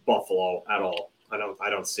Buffalo at all. I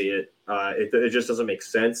don't see it. It just doesn't make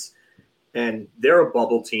sense. And they're a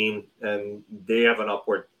bubble team, and they have an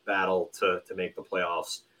upward battle to make the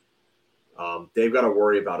playoffs. They've got to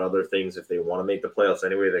worry about other things if they want to make the playoffs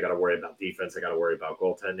anyway. They got to worry about defense. They got to worry about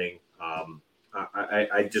goaltending.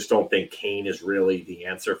 I just don't think Kane is really the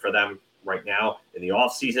answer for them right now. In the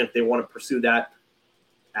offseason, if they want to pursue that,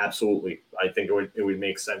 absolutely. I think it would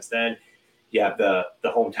make sense then. You have the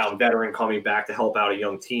hometown veteran coming back to help out a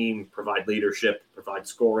young team, provide leadership, provide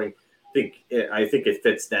scoring. I think it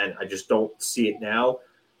fits then. I just don't see it now.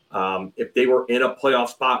 If they were in a playoff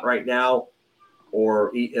spot right now,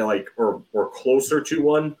 or closer to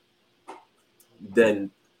one, then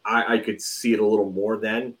I could see it a little more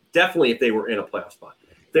then. Definitely if they were in a playoff spot.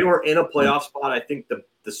 If they were in a playoff spot, I think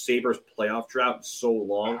the Sabres playoff drought is so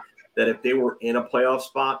long that if they were in a playoff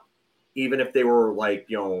spot, even if they were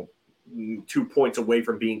 2 points away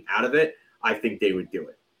from being out of it, I think they would do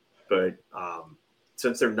it. But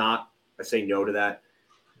since they're not, I say no to that.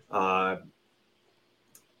 I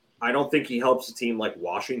don't think he helps a team like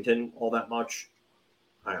Washington all that much.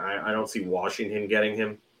 I don't see Washington getting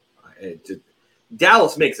him.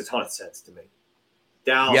 Dallas makes a ton of sense to me.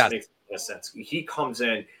 Dallas makes no sense. He comes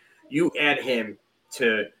in, you add him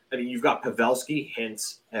to. I mean, you've got Pavelski,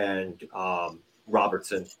 Hintz, and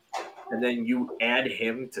Robertson, and then you add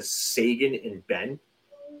him to Sagan and Ben.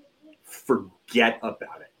 Forget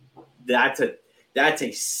about it. That's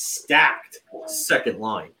a stacked second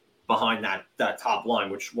line behind that top line,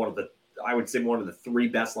 which I would say one of the three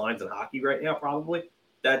best lines in hockey right now, probably.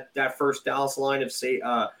 That first Dallas line of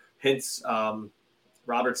Hintz,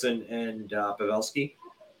 Robertson, and Pavelski.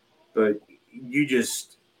 But you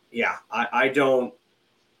just, I don't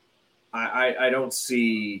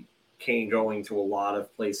see Kane going to a lot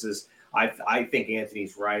of places. I think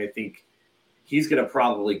Anthony's right. I think he's going to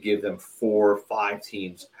probably give them 4 or 5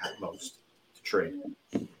 teams at most to trade.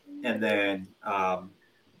 And then I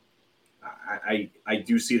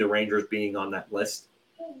do see the Rangers being on that list,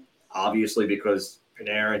 obviously, because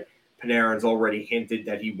Panarin's already hinted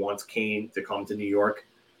that he wants Kane to come to New York.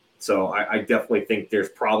 So I definitely think there's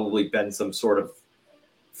probably been some sort of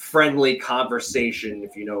friendly conversation,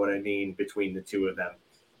 if you know what I mean, between the two of them.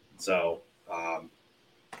 So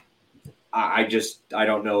I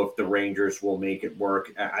don't know if the Rangers will make it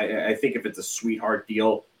work. I think if it's a sweetheart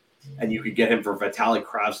deal and you could get him for Vitaly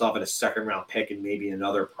Kravtsov and a second-round pick and maybe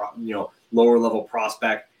another lower-level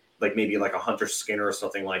prospect, like maybe like a Hunter Skinner or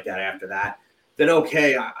something like that after that, then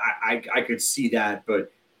okay, I could see that.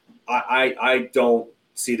 But I don't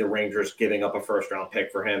see the Rangers giving up a first-round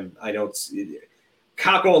pick for him. I don't see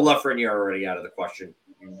Kakko and Lafreniere are already out of the question.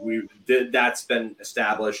 That's been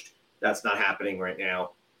established. That's not happening right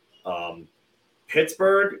now.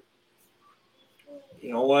 Pittsburgh,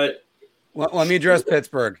 you know what? Well, let me address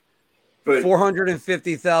Pittsburgh. But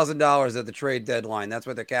 $450,000 at the trade deadline. That's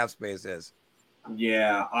what the cap space is.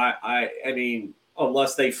 Yeah, I mean,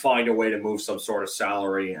 unless they find a way to move some sort of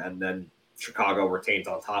salary and then Chicago retains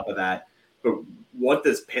on top of that. But what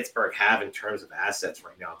does Pittsburgh have in terms of assets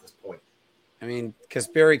right now at this point? I mean,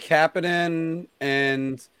 Kasperi Kapanen,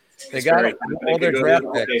 and they got all their draft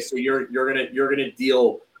picks. Okay, so you're gonna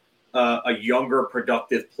deal a younger,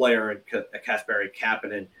 productive player in Kasperi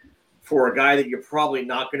Kapanen for a guy that you're probably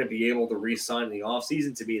not going to be able to re-sign in the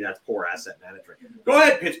offseason. To me, that's poor asset management. Go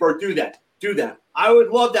ahead, Pittsburgh, do that. I would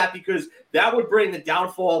love that because that would bring the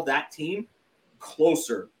downfall of that team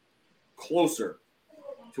closer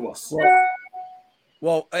to us.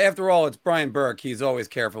 Well, after all, it's Brian Burke. He's always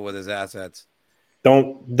careful with his assets.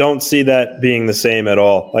 Don't see that being the same at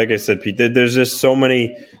all. Like I said, Pete, there's just so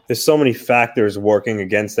many factors working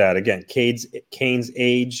against that. Again, Kane's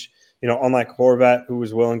age, unlike Horvat, who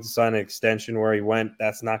was willing to sign an extension where he went,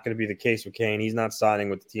 that's not going to be the case with Kane. He's not signing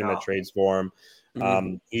with the team that trades for him.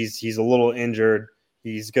 Mm-hmm. He's a little injured.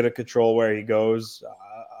 He's going to control where he goes.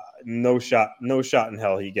 No shot in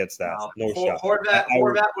hell he gets that. No shot.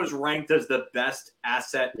 Horvat was ranked as the best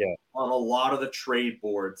asset on a lot of the trade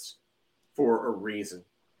boards for a reason.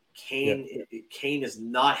 Kane is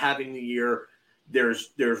not having the year.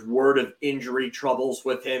 There's word of injury troubles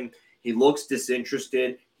with him. He looks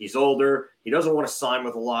disinterested. He's older. He doesn't want to sign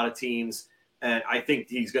with a lot of teams. And I think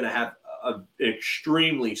he's going to have an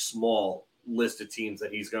extremely small list of teams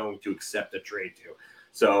that he's going to accept a trade to.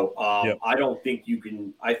 So I don't think you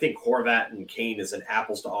can – I think Horvat and Kane is an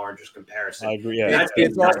apples to oranges comparison. I agree. Yeah.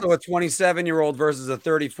 It's also a 27-year-old versus a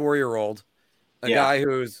 34-year-old, guy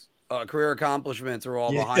whose career accomplishments are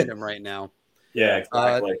all behind him right now. Yeah,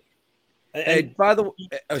 exactly. Hey, by the way,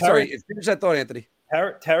 sorry, finish that thought, Anthony.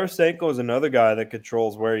 Tarasenko is another guy that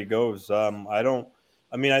controls where he goes. I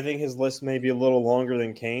think his list may be a little longer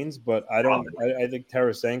than Kane's, but I think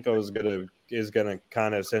Tarasenko is gonna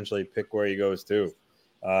kind of essentially pick where he goes too.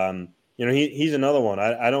 He's another one.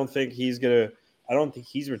 I don't think he's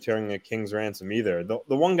returning a King's ransom either.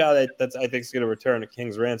 The one guy that's I think is gonna return a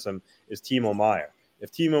King's ransom is Timo Meier.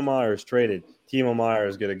 If Timo Meier is traded, Timo Meier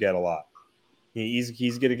is gonna get a lot. He's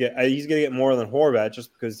gonna get more than Horvat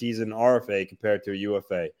just because he's an RFA compared to a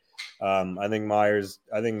UFA. I think Meier's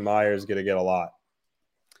gonna get a lot.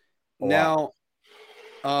 Now,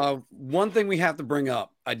 one thing we have to bring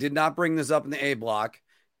up. I did not bring this up in the A block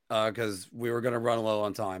because we were going to run low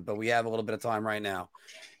on time, but we have a little bit of time right now.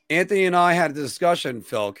 Anthony and I had a discussion,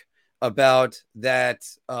 Philk, about that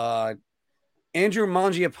Andrew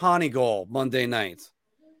Mangiapane goal Monday night,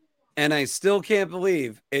 and I still can't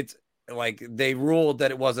believe it's like they ruled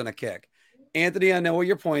that it wasn't a kick. Anthony, I know what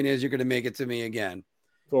your point is. You're going to make it to me again.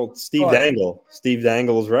 Well, Steve Dangle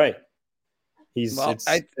is right.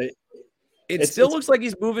 It still looks like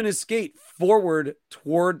he's moving his skate forward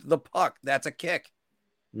toward the puck. That's a kick.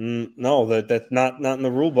 No, that's not in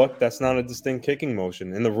the rule book. That's not a distinct kicking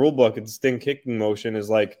motion. In the rule book, a distinct kicking motion is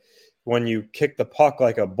like when you kick the puck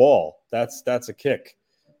like a ball. That's a kick.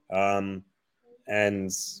 And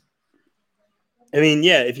And I mean,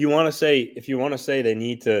 yeah, if you want to say they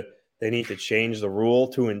need to change the rule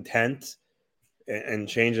to intent and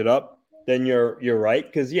change it up, then you're right.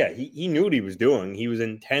 Because yeah, he knew what he was doing. He was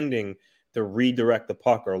intending to redirect the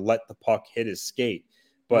puck or let the puck hit his skate.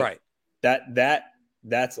 But Right. that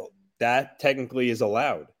technically is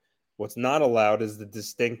allowed. What's not allowed is the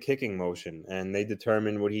distinct kicking motion, and they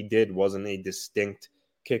determined what he did wasn't a distinct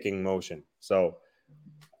kicking motion. So,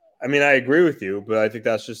 I mean, I agree with you, but I think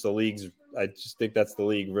that's just the league's. I just think that's the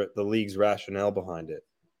league's rationale behind it.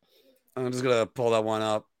 I'm just gonna pull that one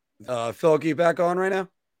up. Phil, are you back on right now?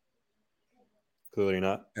 Clearly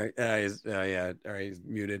not. Yeah. All right, he's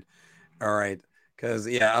muted. All right, because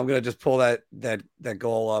I'm gonna just pull that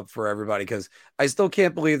goal up for everybody because I still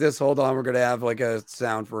can't believe this. Hold on, we're gonna have like a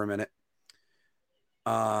sound for a minute.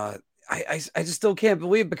 I just still can't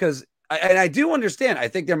believe because I do understand. I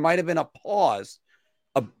think there might have been a pause,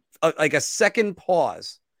 like a second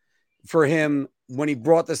pause for him when he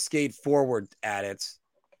brought the skate forward at it.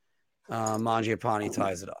 Mangiapane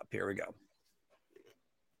ties it up. Here we go.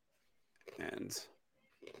 And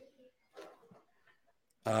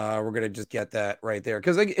we're going to just get that right there.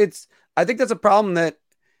 Because I think that's a problem that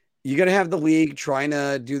you're going to have the league trying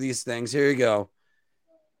to do these things. Here you go.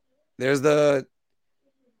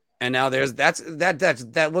 And now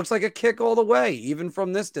that looks like a kick all the way, even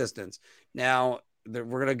from this distance. Now we're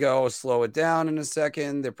going to go slow it down in a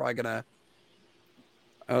second. They're probably going to,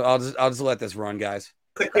 I'll just let this run, guys.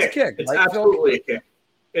 It's a kick. It's absolutely a kick.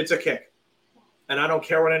 It's a kick. And I don't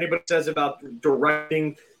care what anybody says about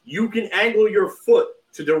directing. You can angle your foot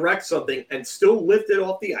to direct something and still lift it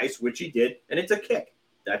off the ice, which he did, and it's a kick.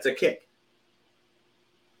 That's a kick.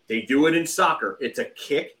 They do it in soccer. It's a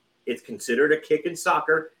kick. It's considered a kick in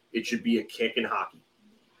soccer. It should be a kick in hockey.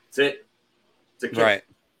 That's it. It's a kick.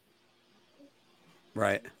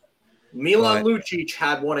 Right. Milan Lucic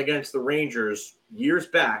had one against the Rangers years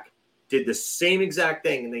back, did the same exact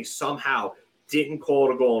thing, and they somehow didn't call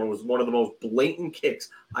it a goal, and it was one of the most blatant kicks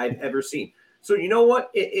I've ever seen. So you know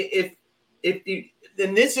what? If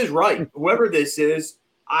then this is right. Whoever this is,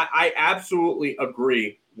 I absolutely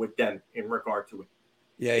agree with them in regard to it.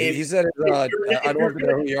 Yeah, he said I don't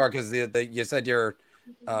know who you are because you said your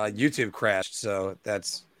YouTube crashed, so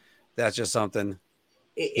that's just something.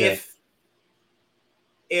 If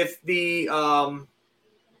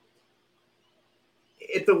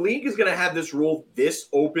the league is going to have this rule this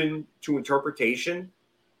open to interpretation,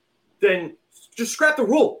 then just scrap the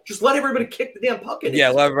rule. Just let everybody kick the damn puck in. Yeah,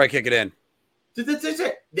 let everybody kick it in. That's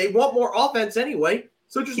it. They want more offense anyway,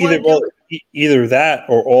 so just let them do it. Either that,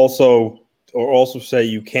 or also say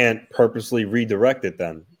you can't purposely redirect it.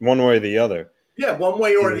 Then one way or the other. Yeah, one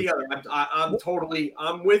way or the other. I'm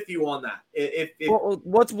with you on that.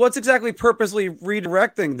 What's exactly purposely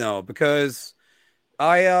redirecting though? Because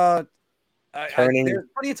there's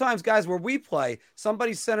plenty of times, guys, where we play,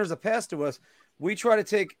 somebody centers a pass to us. We try to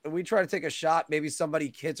take a shot. Maybe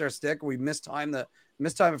somebody hits our stick. We mistime it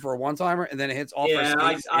for a one-timer, and then it hits off our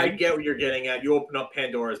skate. I get what you're getting at. You open up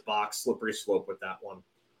Pandora's box, slippery slope with that one.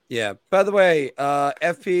 Yeah. By the way,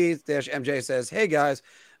 FP-MJ says, "Hey guys,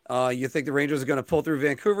 you think the Rangers are going to pull through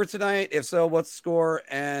Vancouver tonight? If so, what's the score?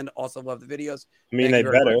 And also love the videos." I mean, they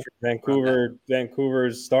better.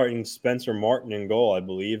 Vancouver's starting Spencer Martin in goal, I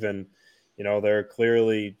believe, and they're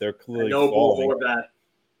clearly falling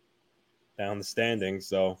down the standings.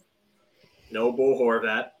 So no Bo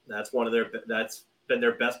Horvat. That's been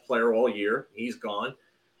their best player all year. He's gone.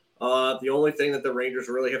 The only thing that the Rangers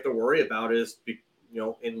really have to worry about is,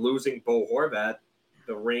 in losing Bo Horvat,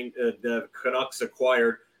 the Canucks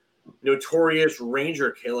acquired notorious Ranger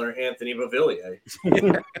killer Anthony Beauvillier.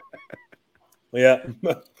 Yeah,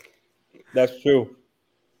 that's true.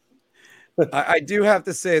 I do have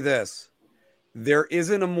to say this. There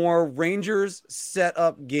isn't a more Rangers set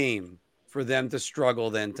up game for them to struggle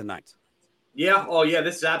than tonight. Yeah. Oh, yeah.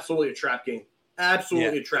 This is absolutely a trap game.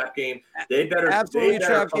 Absolutely a trap game. They better trap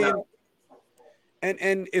game.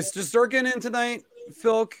 And is Shesterkin in tonight,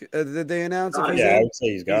 Phil? Did they announce? I would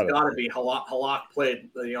say he's got to be. Halak played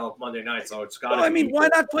Monday night, so it's got to. I mean, why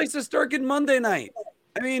not play Shesterkin Monday night?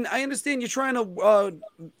 I mean, I understand you're trying to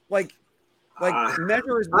measure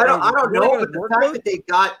his. I don't know, but the fact that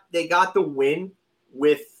they got the win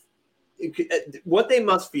with what they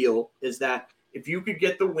must feel is that if you could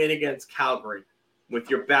get the win against Calgary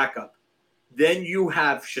with your backup, then you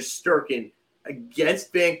have Shesterkin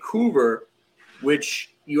against Vancouver,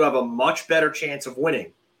 which you have a much better chance of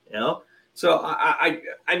winning. So I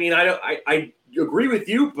agree with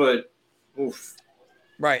you, but oof.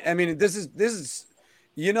 Right. I mean, this is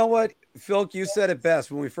You know what, Phil? You said it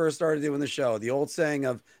best when we first started doing the show. The old saying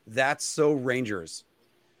of "That's so Rangers."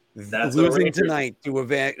 That's so Losing Rangers. tonight to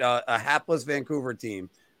a hapless Vancouver team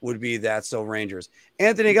would be "That's so Rangers."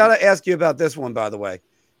 Anthony, got to ask you about this one, by the way,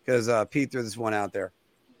 because Pete threw this one out there.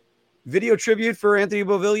 Video tribute for Anthony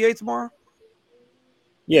Beauvillier tomorrow.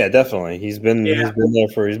 Yeah, definitely. He's been there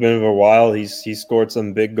for a while. He's scored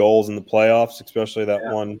some big goals in the playoffs, especially that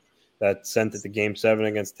one that sent it to Game 7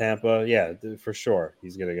 against Tampa. Yeah, for sure,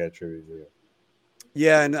 he's gonna get a tribute video.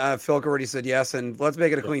 Yeah, and Philk already said yes, and let's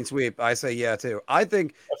make it a clean sweep. I say yeah too. I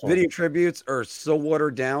think video tributes are so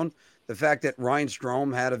watered down. The fact that Ryan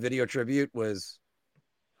Strome had a video tribute was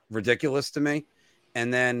ridiculous to me.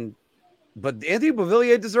 And then, but Anthony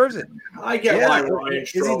Beauvillier deserves it. I get why Ryan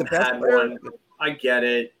Strome had one. I get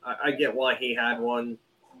it. I get why he had one.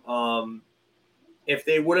 If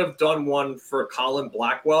they would have done one for Colin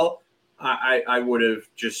Blackwell, I would have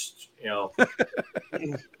just, just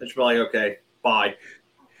been like, okay, bye.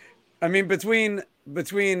 I mean, between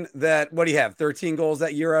that, what do you have? 13 goals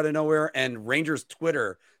that year out of nowhere, and Rangers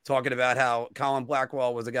Twitter talking about how Colin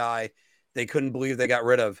Blackwell was a guy they couldn't believe they got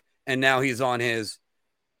rid of, and now he's on his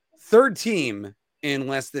third team in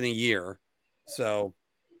less than a year. So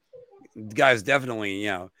the guy's definitely,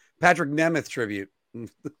 Patrick Nemeth tribute,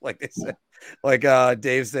 like they said, like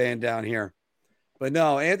Dave's saying down here. But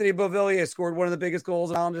no, Anthony Beauvillier scored one of the biggest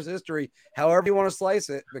goals in Islanders history, however you want to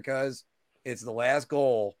slice it, because it's the last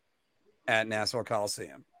goal at Nassau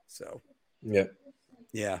Coliseum. So, yeah.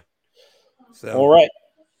 So,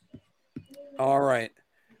 all right.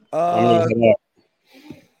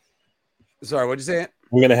 Sorry, what'd you say?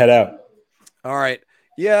 I'm gonna head out. All right.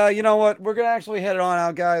 Yeah, you know what? We're gonna actually head on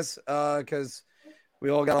out, guys, because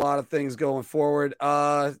we all got a lot of things going forward.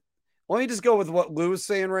 Let me just go with what Lou is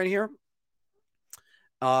saying right here.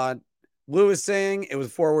 Lou is saying it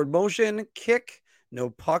was forward motion, kick,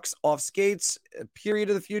 no pucks off skates, period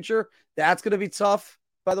of the future. That's going to be tough,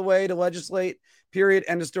 by the way, to legislate, period,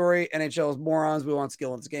 end of story. NHL is morons. We want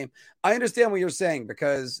skill in this game. I understand what you're saying,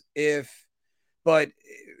 because but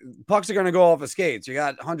pucks are going to go off of skates. You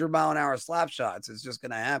got 100-mile-an-hour slap shots. It's just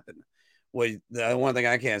going to happen. Well, the one thing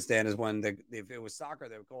I can't stand is when if it was soccer,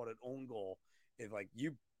 they would call it an own goal. If like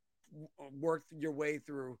you work your way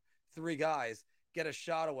through three guys, get a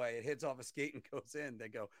shot away, it hits off a skate and goes in, they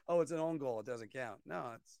go, oh, it's an own goal, it doesn't count. No,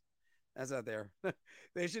 that's not there.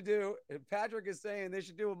 They should do, Patrick is saying they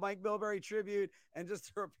should do a Mike Milbury tribute and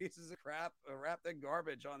just throw pieces of crap wrapped in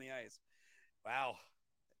garbage on the ice. Wow,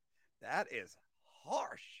 that is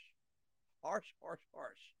harsh. All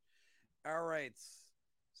right,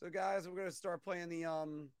 so guys, we're gonna start playing the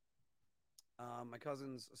my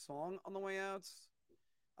cousin's song on the way out.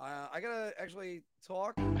 I gotta actually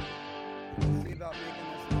talk about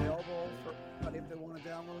making this available for anybody if they want to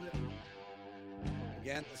download it.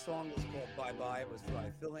 Again, the song was called Bye Bye. It was by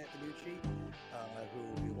Phil Antonucci, who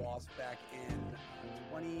we lost back in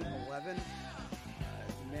 2011.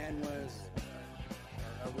 The man was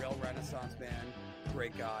a real Renaissance man,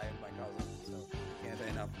 great guy, my cousin, so can't say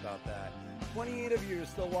enough about that. 28 of you are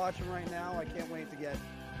still watching right now. I can't wait to get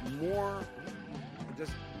more.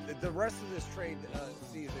 Just the rest of this trade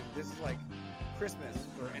season, this is like Christmas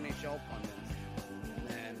for NHL pundits.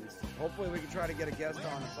 And hopefully we can try to get a guest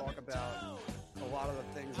on and talk about a lot of the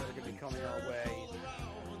things that are going to be coming our way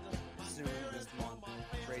soon this month,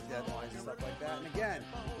 trade deadlines and stuff like that. And again,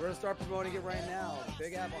 we're going to start promoting it right now.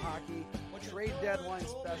 Big Apple Hockey trade deadline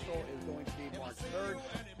special is going to be March 3rd.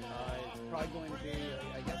 It's probably going to be,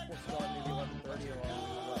 I guess we'll start maybe 11:30 or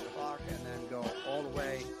 11 o'clock and then go all the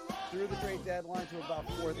way through the trade deadline to about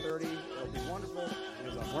 4:30. It'll be wonderful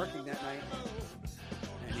because I'm working that night.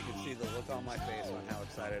 And you can see the look on my face on how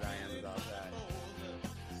excited I am about that.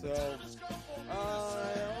 So, let's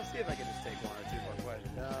see if I can just take one or two more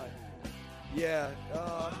questions. No,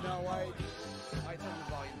 I turned the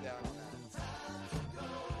volume down on that.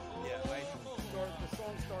 Yeah, the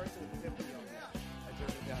song starts at 50 on that. I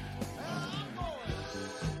turned it down to 20.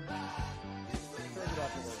 Turned it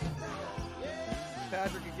up a little bit.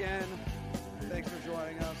 Patrick, again, thanks for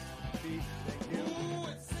joining us. Pete, thank you.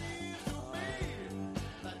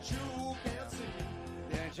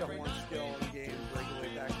 The NHL wants skill in the game regularly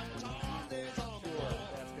back to 20. Sure,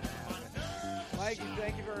 that's going to happen. Mike,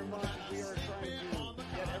 thank you very much. We are trying to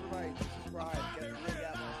get everybody to subscribe, get the Big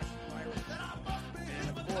Apple Pirates. And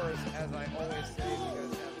of course, as I always say, if you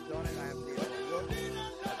guys haven't done it, I have to be able to look at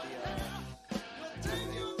the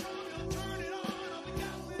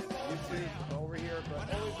YouTube over here, but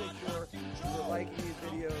always make sure you're liking these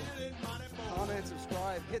videos, comment,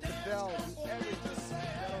 subscribe, hit the bell, do everything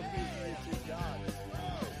that'll keep YouTube God.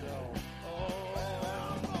 So, all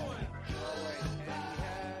right, and we have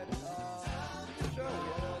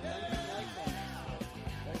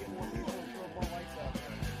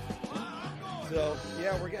So,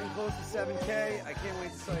 yeah, we're getting close to 7K. I can't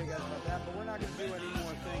wait to tell you guys about that, but we're not going to do any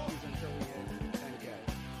more thank yous until we hit 10K.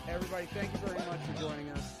 Everybody, thank you very much for joining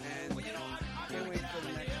us, and can't wait for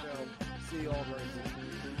the next show. See you all very